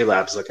of Cherry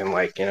Labs looking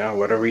like?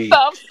 What are you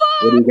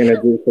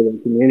gonna do for the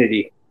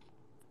community?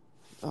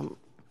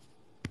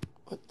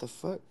 What the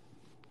fuck?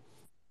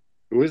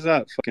 Who was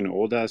that fucking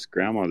old ass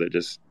grandma that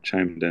just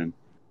chimed in?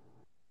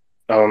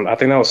 I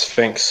think that was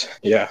Sphinx.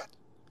 Yeah.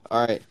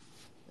 All right.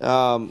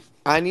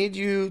 I need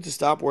you to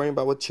stop worrying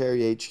about what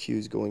Cherry HQ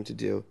is going to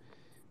do.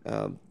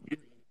 I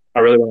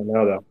really want to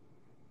know, though.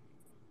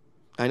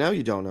 I know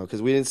you don't know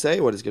because we didn't say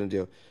what it's going to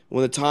do.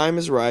 When the time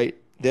is right,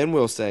 then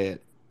we'll say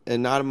it,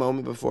 and not a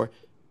moment before.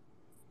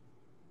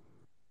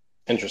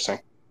 Interesting.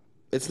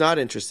 It's not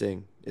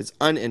interesting. It's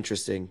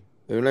uninteresting.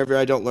 Whenever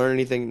I don't learn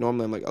anything,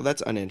 normally I'm like, oh,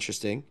 that's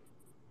uninteresting.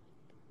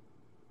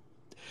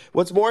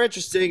 What's more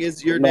interesting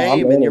is your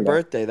name and your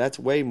birthday. That's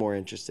way more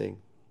interesting.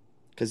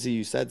 Because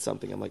you said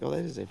something. I'm like, oh,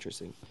 that is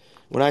interesting.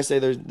 When I say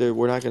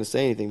we're not going to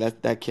say anything,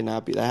 that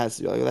cannot be. That has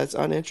to be. Like, that's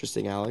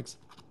uninteresting, Alex.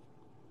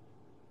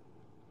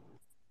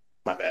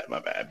 My bad.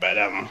 But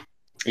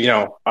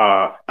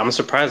I'm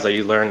surprised that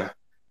you learn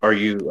or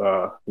you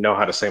know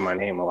how to say my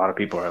name. A lot of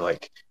people are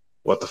like,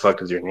 "What the fuck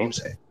does your name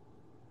say?"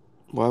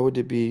 Why would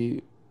it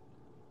be?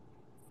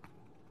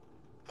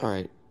 All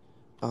right.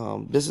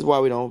 This is why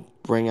we don't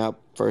bring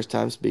up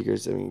first-time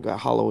speakers. I mean, you got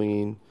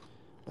Halloween.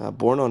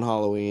 Born on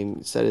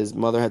Halloween, said his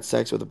mother had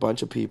sex with a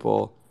bunch of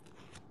people,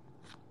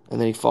 and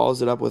then he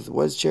follows it up with,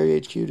 "What's Cherry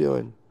HQ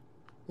doing?"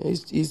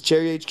 He's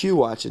Cherry HQ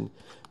watching.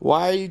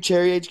 Why are you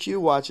Cherry HQ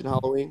watching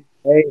Halloween?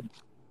 Hey,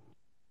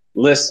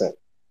 listen,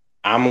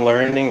 I'm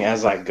learning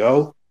as I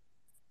go,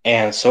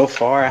 and so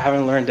far I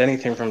haven't learned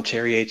anything from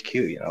Cherry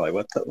HQ. Like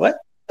what?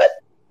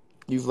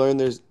 You've learned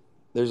there's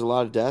a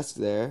lot of desks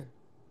there.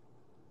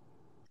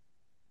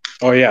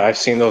 Oh yeah, I've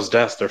seen those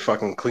desks. They're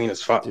fucking clean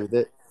as fuck.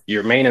 Dude,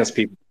 your maintenance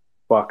people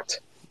fucked.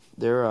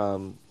 They're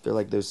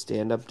like those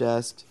stand-up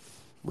desks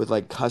with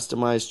like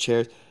customized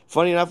chairs.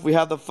 Funny enough, we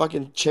have the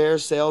fucking chair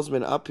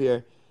salesman up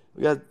here.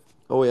 We got.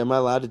 Oh wait, am I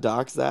allowed to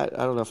dox that?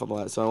 I don't know if I'm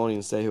allowed, so I won't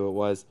even say who it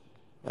was.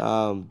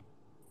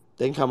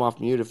 They can come off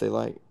mute if they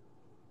like.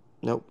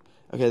 Nope.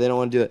 Okay, they don't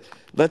want to do it.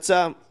 Let's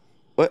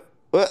what?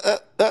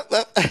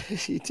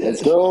 He did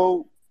Let's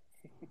go.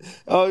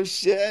 Oh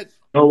shit.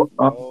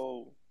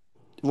 Oh.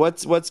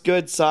 What's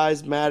good?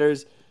 Size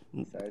matters.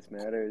 Size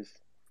matters.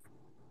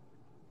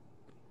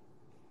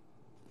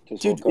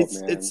 Just Dude, woke up,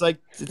 man. it's like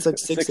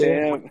 6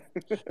 a.m.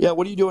 Yeah,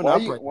 what are you doing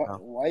up right now?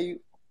 Why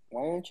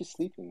aren't you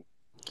sleeping?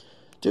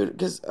 Dude,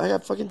 because I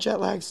got fucking jet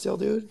lag still,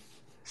 dude.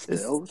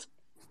 Still?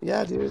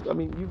 Yeah, dude. I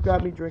mean, you've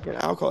got me drinking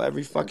alcohol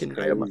every fucking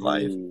day of my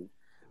life.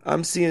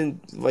 I'm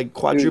seeing like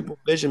quadruple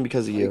vision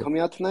because of you. Are you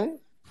coming out tonight?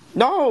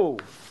 No.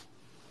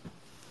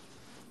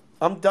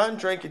 I'm done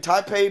drinking.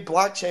 Taipei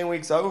Blockchain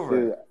Week's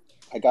over. Dude,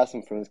 I got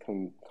some friends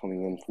coming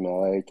in from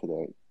LA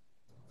today.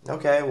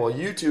 Okay, well,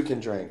 you two can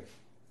drink.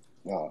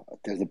 No,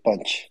 there's a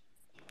bunch.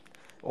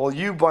 Well,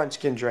 you bunch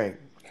can drink.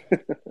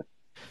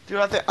 Dude,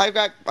 I've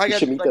got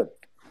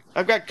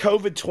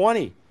COVID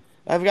 20.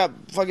 I've got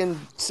fucking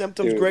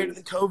symptoms greater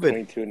than COVID.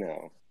 22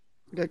 now.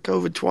 I got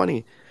COVID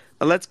 20.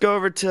 Let's go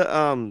over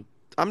to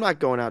I'm not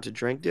going out to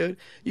drink, dude.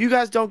 You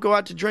guys don't go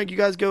out to drink. You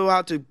guys go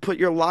out to put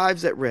your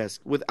lives at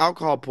risk with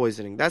alcohol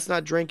poisoning. That's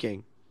not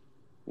drinking.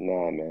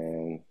 Nah,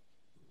 man.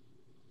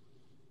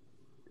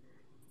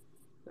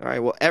 All right,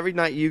 well, every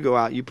night you go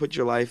out, you put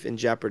your life in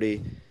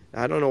jeopardy.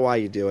 I don't know why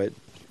you do it.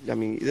 I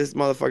mean, this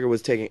motherfucker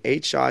was taking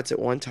 8 shots at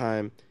one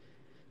time.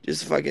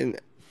 Just fucking...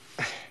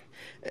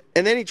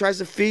 And then he tries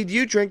to feed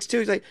you drinks, too.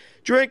 He's like,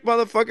 drink,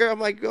 motherfucker. I'm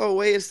like, oh,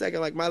 wait a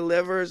second. Like, my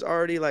liver's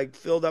already, like,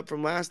 filled up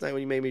from last night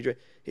when you made me drink.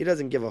 He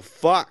doesn't give a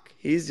fuck.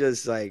 He's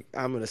just like,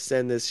 I'm going to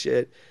send this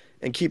shit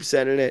and keep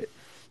sending it.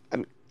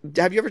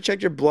 Have you ever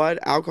checked your blood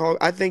alcohol?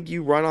 I think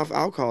you run off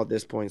alcohol at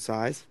this point,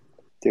 Size.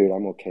 Dude,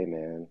 I'm okay,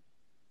 man.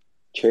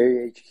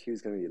 Cherry HQ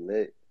is going to be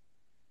lit.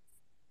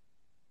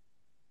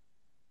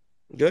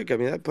 Good. I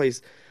mean, that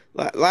place,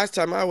 last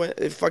time I went,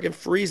 it fucking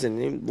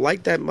freezing.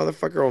 Light that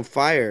motherfucker on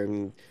fire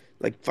and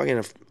like fucking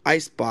an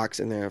ice box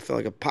in there. I feel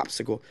like a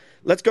popsicle.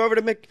 Let's go over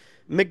to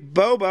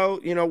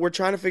McBobo. You know, we're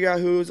trying to figure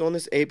out who's on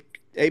this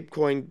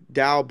ApeCoin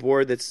DAO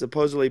board that's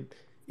supposedly,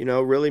 you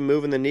know, really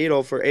moving the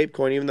needle for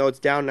ApeCoin, even though it's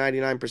down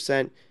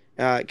 99%.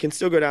 It can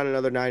still go down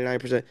another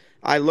 99%.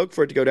 I look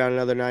for it to go down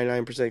another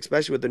 99%,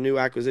 especially with the new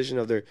acquisition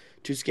of their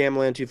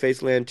 2Scamland,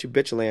 2Faceland,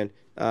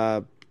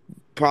 2Bitchland,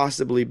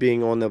 possibly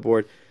being on the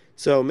board.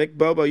 So,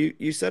 McBobo,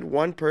 you said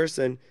one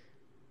person.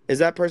 Is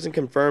that person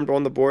confirmed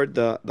on the board,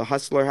 the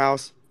Hustler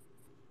House?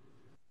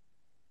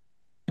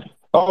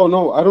 Oh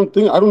no, I don't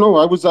know.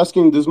 I was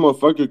asking this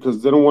motherfucker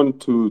because they don't want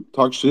to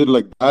talk shit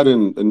like that.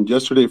 And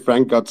yesterday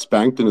Frank got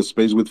spanked in a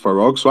space with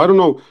Farouk. So I don't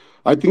know.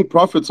 I think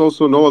prophets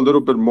also know a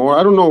little bit more.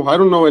 I don't know. I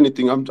don't know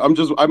anything.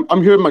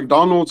 I'm here at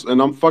McDonald's and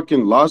I'm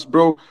fucking lost,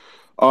 bro.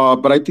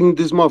 But I think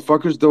these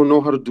motherfuckers don't know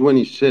how to do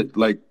any shit.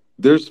 Like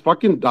there's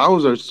fucking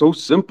DAOs are so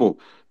simple.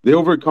 They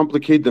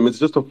overcomplicate them. It's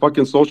just a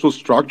fucking social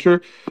structure.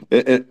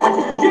 Big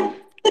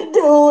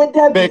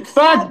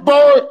fat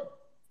boy.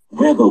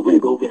 Wiggle,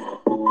 wiggle, wiggle.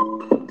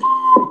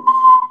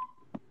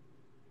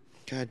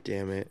 God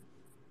damn it.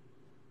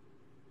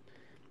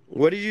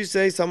 What did you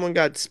say? Someone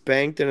got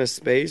spanked in a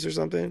space or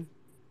something?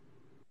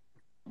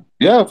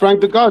 Yeah,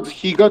 Frank the God,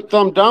 he got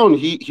thumbed down.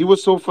 He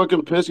was so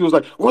fucking pissed. He was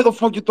like, "Why the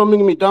fuck you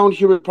thumbing me down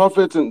here at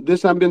Prophets and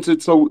this ambience?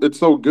 It's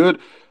so good."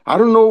 I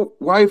don't know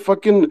why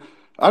fucking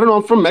I don't know.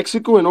 I'm from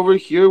Mexico and over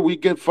here we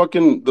get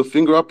fucking the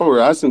finger up our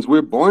ass since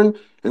we're born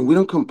and we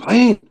don't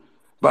complain.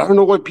 But I don't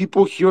know why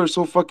people here are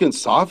so fucking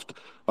soft.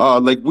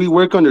 Like we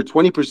work under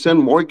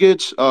 20%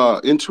 mortgage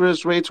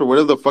interest rates or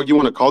whatever the fuck you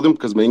want to call them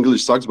because my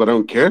English sucks, but I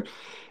don't care.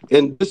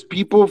 And these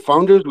people,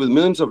 founders with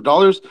millions of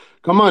dollars,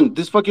 come on,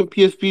 this fucking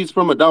PFP is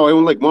from a DAO. I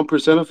own like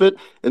 1% of it,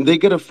 and they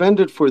get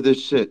offended for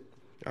this shit.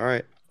 All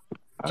right.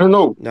 I don't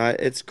know. No,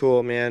 it's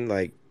cool, man.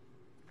 Like,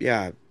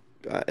 yeah,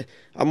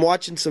 I'm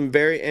watching some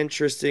very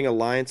interesting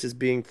alliances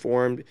being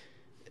formed.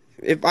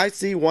 If I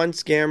see one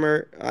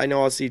scammer, I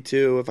know I'll see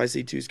two. If I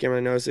see two scammers,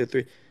 I know I'll see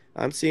three.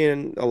 I'm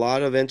seeing a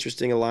lot of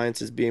interesting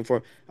alliances being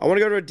formed. I want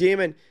to go to a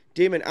Demon.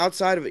 Demon,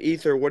 outside of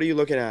Ether, what are you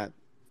looking at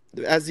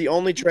as the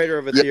only trader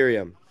of Yeah,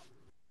 Ethereum?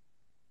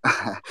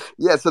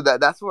 yeah. So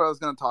that's what I was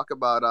gonna talk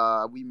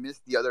about. We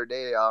missed the other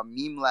day.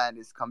 Meme Land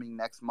is coming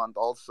next month.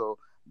 Also,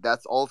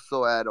 that's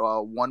also at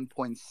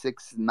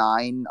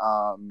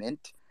 1.69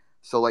 mint.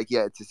 So like,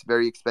 yeah, it's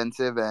very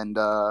expensive, and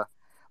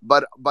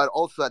but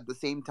also at the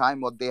same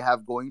time, what they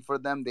have going for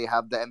them, they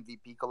have the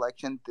MVP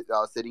collection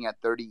sitting at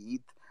 30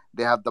 ETH.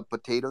 They have the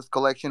Potatoes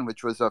collection,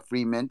 which was a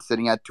free mint,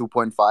 sitting at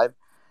 2.5.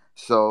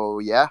 So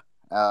yeah,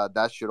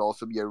 that should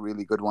also be a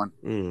really good one.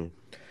 Mm.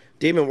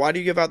 Demon, why do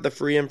you give out the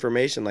free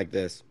information like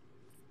this?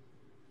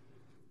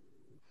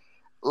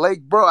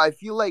 Like, bro, I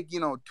feel like,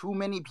 too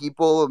many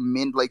people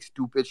mint like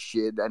stupid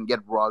shit and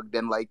get rugged,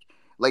 and like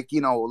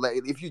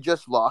if you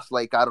just lost,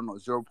 like, I don't know,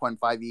 0.5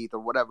 ETH or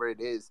whatever it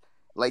is,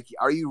 like,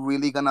 are you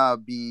really gonna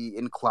be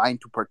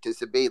inclined to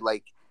participate?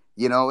 Like,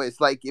 it's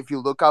like, if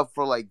you look out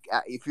for, like,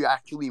 if you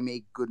actually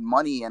make good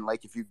money, and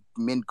like if you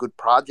mint good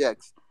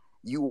projects,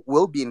 you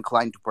will be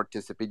inclined to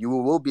participate, you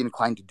will be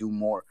inclined to do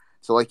more.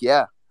 So like,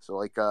 yeah, so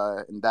like,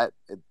 and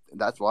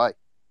that's why,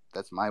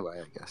 that's my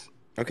way, I guess.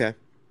 Okay.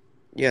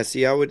 Yeah,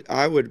 see,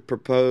 I would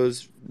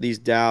propose these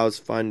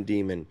DAOs fund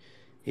Demon.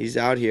 He's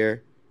out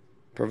here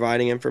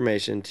providing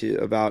information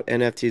about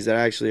NFTs that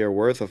actually are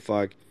worth a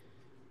fuck,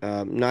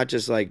 not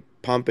just like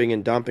pumping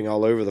and dumping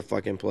all over the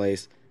fucking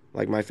place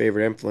like my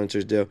favorite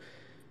influencers do.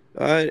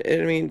 I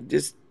mean,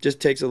 just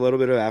takes a little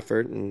bit of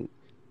effort, and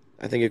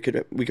I think we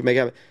could make it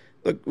happen.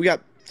 Look, we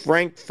got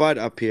Frank Fudd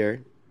up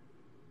here.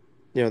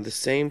 The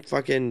same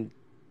fucking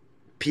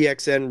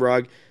PXN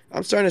rug.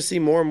 I'm starting to see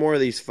more and more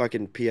of these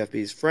fucking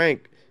PFPs.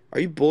 Frank, are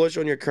you bullish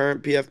on your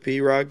current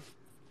PFP rug?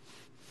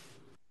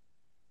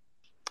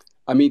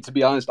 I mean, to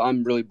be honest,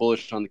 I'm really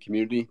bullish on the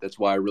community. That's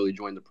why I really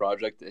joined the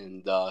project,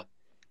 and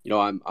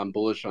I'm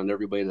bullish on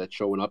everybody that's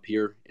showing up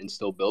here and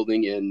still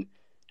building, and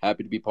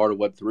happy to be part of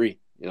Web3.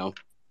 I'm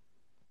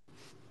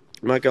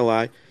not gonna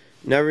lie,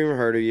 never even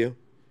heard of you,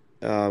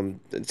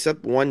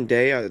 except one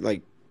day I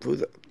like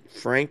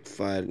Frank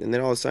Fudd, and then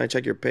all of a sudden I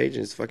check your page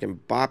and it's fucking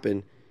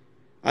bopping.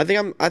 I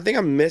think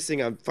I'm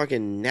missing a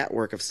fucking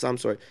network of some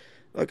sort.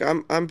 Look,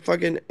 I'm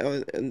fucking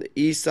in the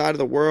east side of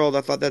the world.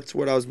 I thought that's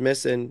what I was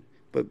missing.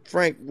 But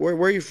Frank, where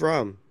are you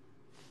from?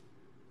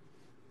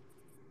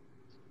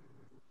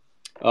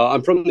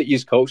 I'm from the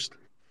East Coast.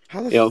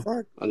 How the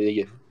fuck? I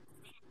mean,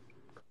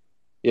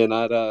 yeah,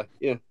 not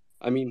yeah.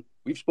 I mean,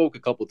 we've spoke a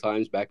couple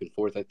times back and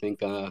forth, I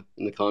think, in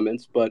the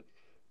comments, but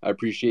I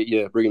appreciate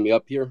you bringing me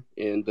up here.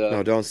 And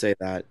No, don't say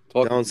that.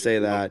 Don't say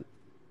that.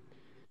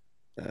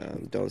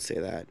 Don't say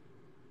that.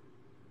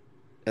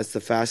 That's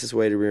the fastest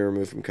way to be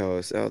removed from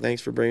co-host. Oh,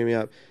 thanks for bringing me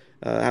up.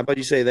 How about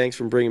you say thanks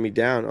for bringing me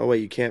down? Oh,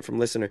 wait, you can't from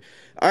listener.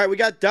 All right, we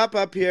got Dup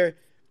up here.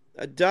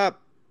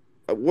 Dup,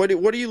 what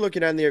are you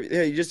looking at in there?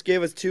 Yeah, you just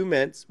gave us 2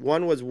 mints.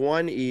 One was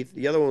 1 ETH.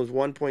 The other one was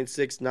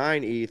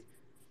 1.69 ETH.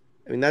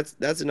 I mean,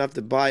 that's enough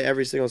to buy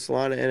every single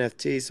Solana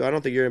NFT, so I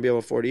don't think you're going to be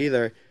able to afford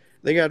either.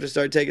 I think you have to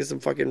start taking some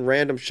fucking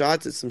random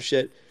shots at some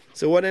shit.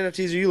 So what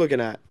NFTs are you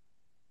looking at?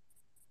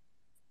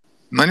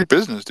 None of your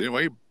business, dude.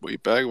 Why you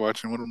bag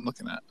watching what I'm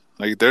looking at?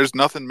 Like, there's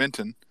nothing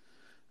minting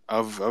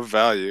of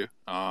value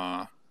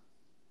right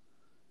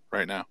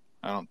now.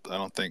 I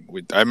don't think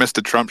I missed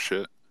the Trump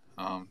shit.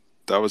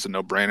 That was a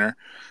no brainer.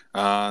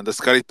 The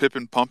Scottie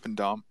Pippen pump and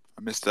dump,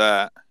 I missed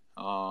that.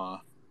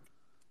 I'm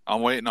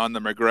waiting on the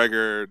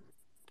McGregor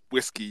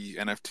whiskey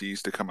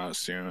NFTs to come out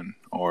soon,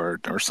 or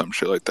some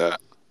shit like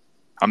that.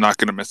 I'm not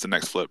gonna miss the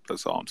next flip.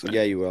 That's all I'm saying.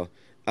 Yeah, you will.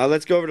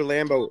 Let's go over to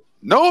Lambo.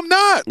 No, I'm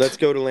not. Let's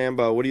go to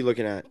Lambo. What are you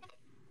looking at?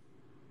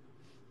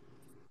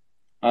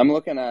 I'm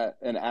looking at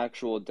an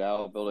actual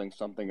DAO building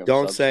something of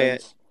Don't say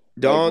it. substance.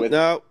 Don't.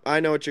 No, I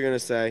know what you're going to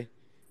say.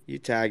 You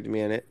tagged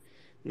me in it.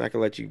 I'm not going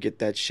to let you get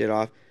that shit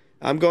off.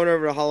 I'm going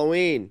over to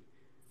Halloween.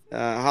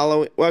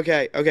 Halloween.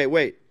 Okay,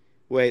 wait.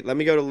 Let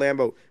me go to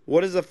Lambo.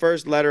 What is the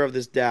first letter of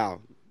this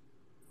DAO?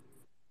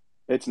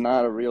 It's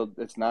not a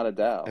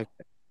DAO. Okay.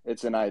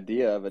 It's an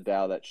idea of a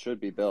DAO that should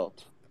be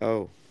built.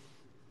 Oh.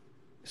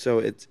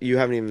 So you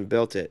haven't even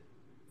built it.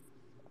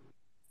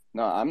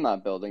 No, I'm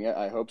not building it.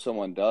 I hope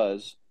someone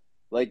does.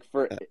 Like,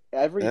 for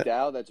every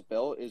DAO that's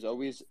built is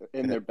always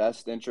in their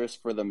best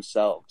interest for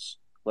themselves.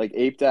 Like,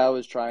 Ape DAO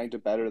is trying to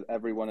better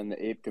everyone in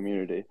the ape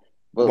community.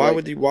 But why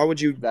like,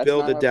 would you that's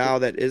build a not how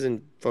DAO that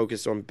isn't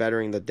focused on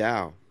bettering the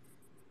DAO?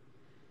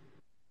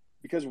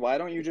 Because why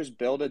don't you just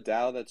build a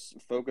DAO that's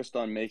focused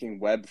on making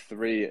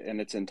Web3 in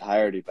its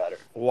entirety better?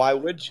 Why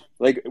would you?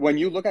 Like, when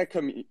you look at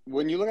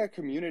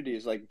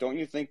communities, like, don't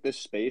you think this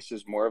space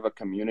is more of a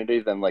community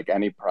than like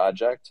any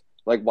project?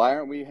 Like, why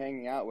aren't we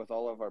hanging out with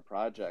all of our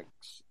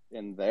projects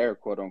in their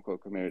quote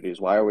unquote communities?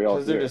 Why are we all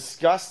Because they're here?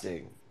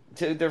 disgusting.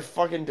 They're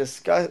fucking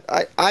disgusting.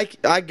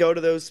 I go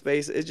to those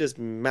spaces. It's just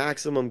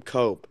maximum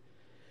cope.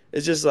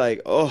 It's just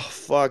like, oh,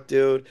 fuck,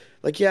 dude.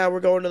 Like, yeah, we're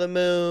going to the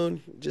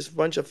moon. Just a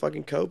bunch of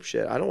fucking cope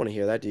shit. I don't want to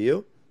hear that, do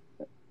you?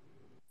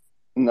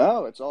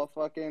 No, it's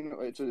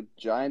a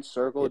giant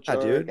circle Yeah,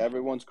 jerk. dude.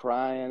 Everyone's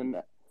crying.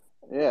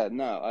 Yeah,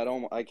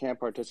 no, I can't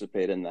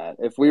participate in that.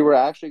 If we were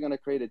actually going to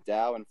create a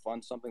DAO and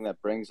fund something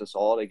that brings us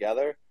all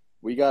together,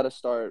 we got to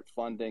start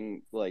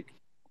funding like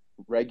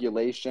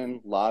regulation,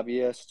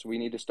 lobbyists. We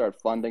need to start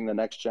funding the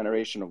next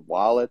generation of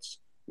wallets.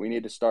 We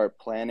need to start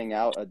planning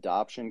out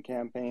adoption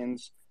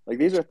campaigns. Like,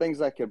 these are things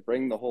that could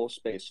bring the whole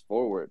space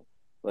forward.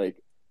 Like,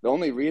 the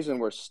only reason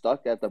we're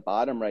stuck at the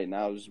bottom right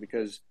now is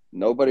because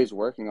nobody's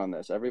working on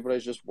this.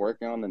 Everybody's just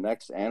working on the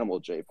next animal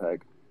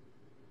JPEG.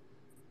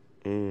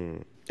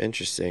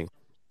 Interesting.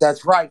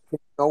 That's right.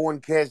 No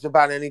one cares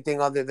about anything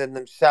other than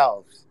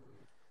themselves,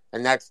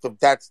 and that's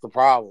the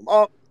problem.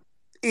 Oh,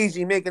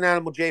 easy, make an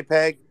animal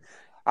JPEG.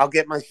 I'll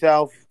get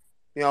myself,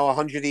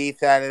 100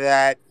 ETH out of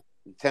that,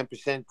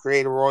 10%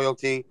 creator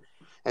royalty,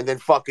 and then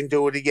fucking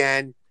do it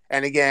again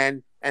and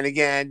again and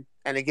again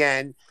and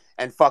again,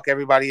 and fuck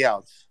everybody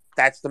else.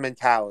 That's the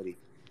mentality.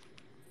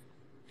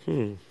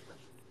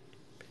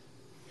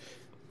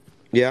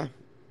 Yeah.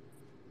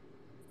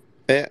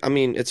 I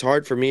mean, it's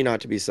hard for me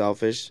not to be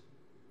selfish.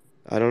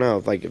 I don't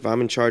know. If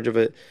I'm in charge of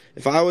it,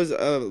 if I was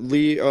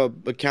a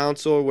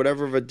council or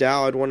whatever of a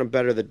DAO, I'd want to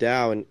better the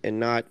DAO and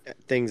not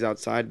things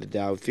outside the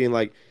DAO. Feeling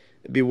like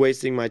it'd be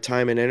wasting my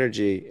time and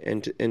energy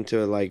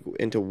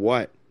into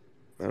what?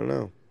 I don't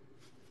know.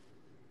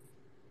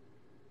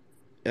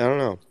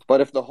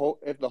 But if the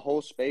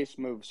whole space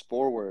moves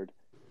forward,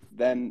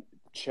 then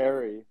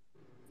Cherry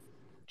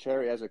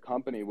as a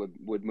company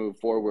would move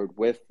forward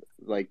with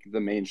like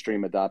the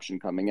mainstream adoption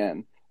coming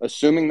in.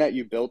 Assuming that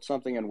you built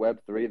something in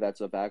Web3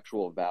 that's of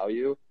actual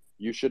value,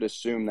 you should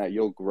assume that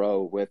you'll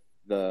grow with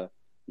the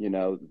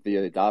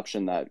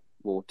adoption that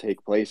will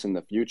take place in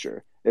the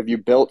future. If you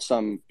built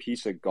some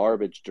piece of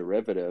garbage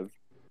derivative,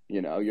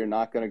 you're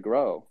not going to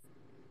grow.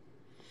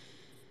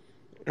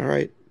 All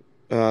right.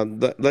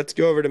 Let's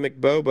go over to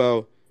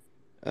McBobo.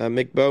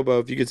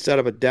 McBobo, if you could set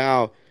up a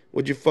DAO,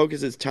 would you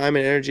focus its time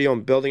and energy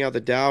on building out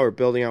the DAO or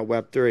building out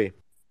Web3?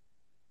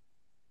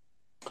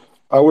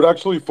 I would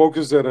actually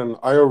focus it on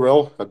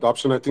IRL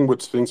adoption. I think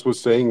what Sphinx was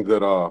saying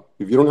that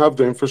if you don't have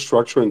the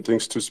infrastructure and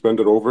things to spend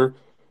it over,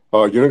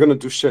 you're not gonna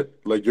do shit.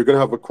 Like, you're gonna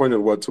have a coin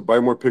and to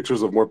buy more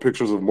pictures of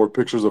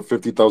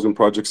 50,000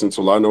 projects in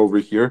Solana over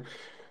here.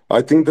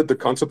 I think that the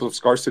concept of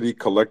scarcity,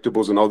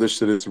 collectibles, and all this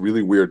shit is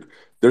really weird.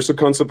 There's a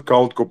concept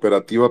called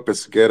Cooperativa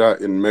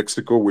Pesquera in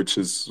Mexico, which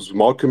is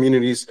small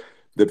communities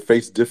that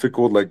face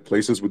difficult, like,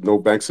 places with no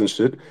banks and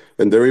shit,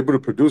 and they're able to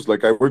produce.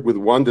 Like, I worked with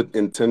one that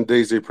in 10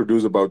 days they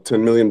produce about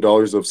 $10 million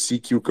of sea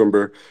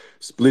cucumber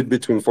split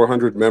between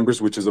 400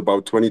 members, which is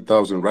about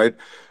 20,000, right?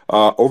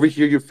 Over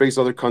here, you face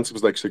other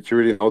concepts like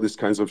security and all these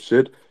kinds of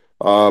shit.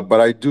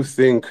 But I do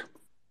think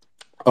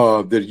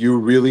that you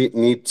really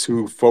need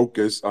to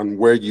focus on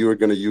where you are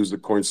going to use the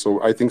coin.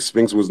 So I think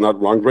Sphinx was not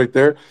wrong right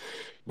there.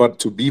 But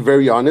to be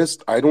very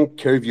honest, I don't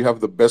care if you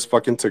have the best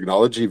fucking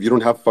technology. If you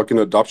don't have fucking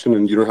adoption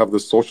and you don't have the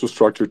social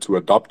structure to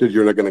adopt it,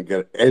 you're not going to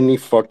get any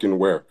fucking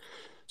where.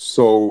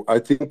 So I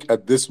think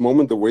at this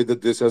moment, the way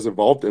that this has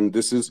evolved, and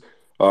this is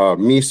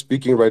me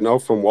speaking right now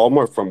from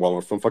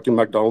fucking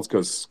McDonald's,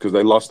 because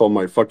I lost all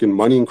my fucking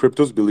money in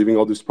cryptos, believing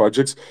all these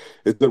projects,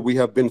 is that we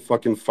have been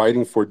fucking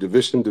fighting for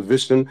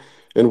division.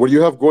 And what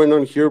you have going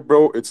on here,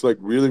 bro, it's like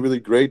really, really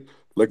great.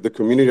 Like, the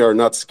community are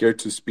not scared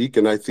to speak,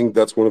 and I think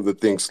that's one of the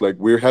things. Like,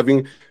 we're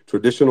having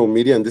traditional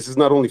media, and this is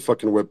not only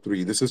fucking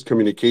Web3. This is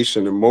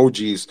communication,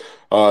 emojis,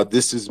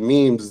 this is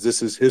memes,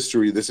 this is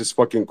history, this is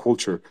fucking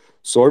culture.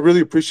 So I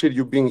really appreciate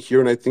you being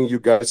here, and I think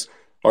you guys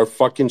are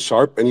fucking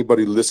sharp,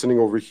 anybody listening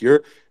over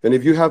here. And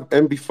if you have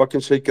envy,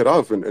 fucking shake it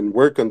off and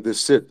work on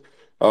this shit.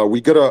 We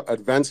gotta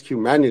advance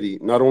humanity,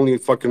 not only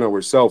fucking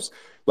ourselves.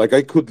 Like,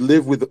 I could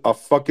live with a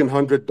fucking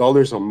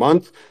 $100 a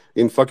month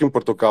in fucking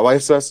Puerto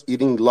Cabezas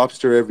eating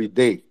lobster every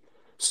day.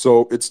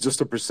 So it's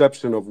just a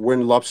perception of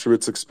when lobster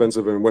it's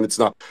expensive and when it's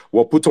not.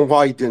 我不懂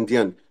话一点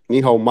点.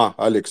 Ni hao ma,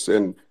 Alex.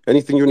 And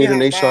anything you need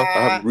in Asia,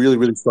 I have really,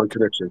 really strong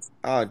connections.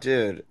 Oh,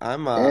 dude,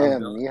 I'm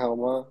Damn, ni hao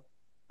ma.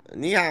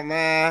 Ni hao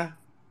ma.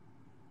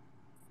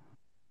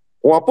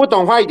 我不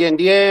懂话一点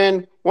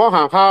点. 我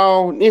好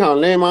好, ni hao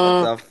le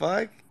ma. What the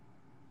fuck?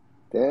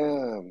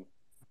 Damn.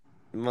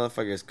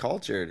 Motherfucker's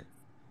cultured.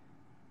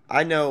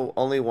 I know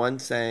only one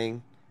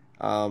saying.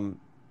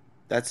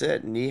 That's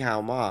it. Ni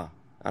hao ma.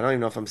 I don't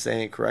even know if I'm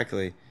saying it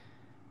correctly,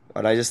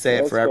 but I just say it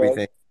That's for correct.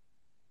 everything.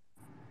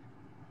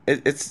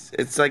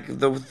 It's like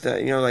the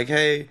like,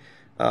 hey,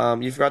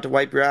 you forgot to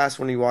wipe your ass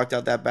when you walked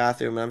out that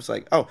bathroom, and I'm just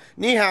like, oh,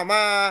 ni hao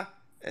ma,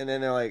 and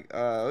then they're like,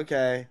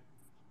 okay.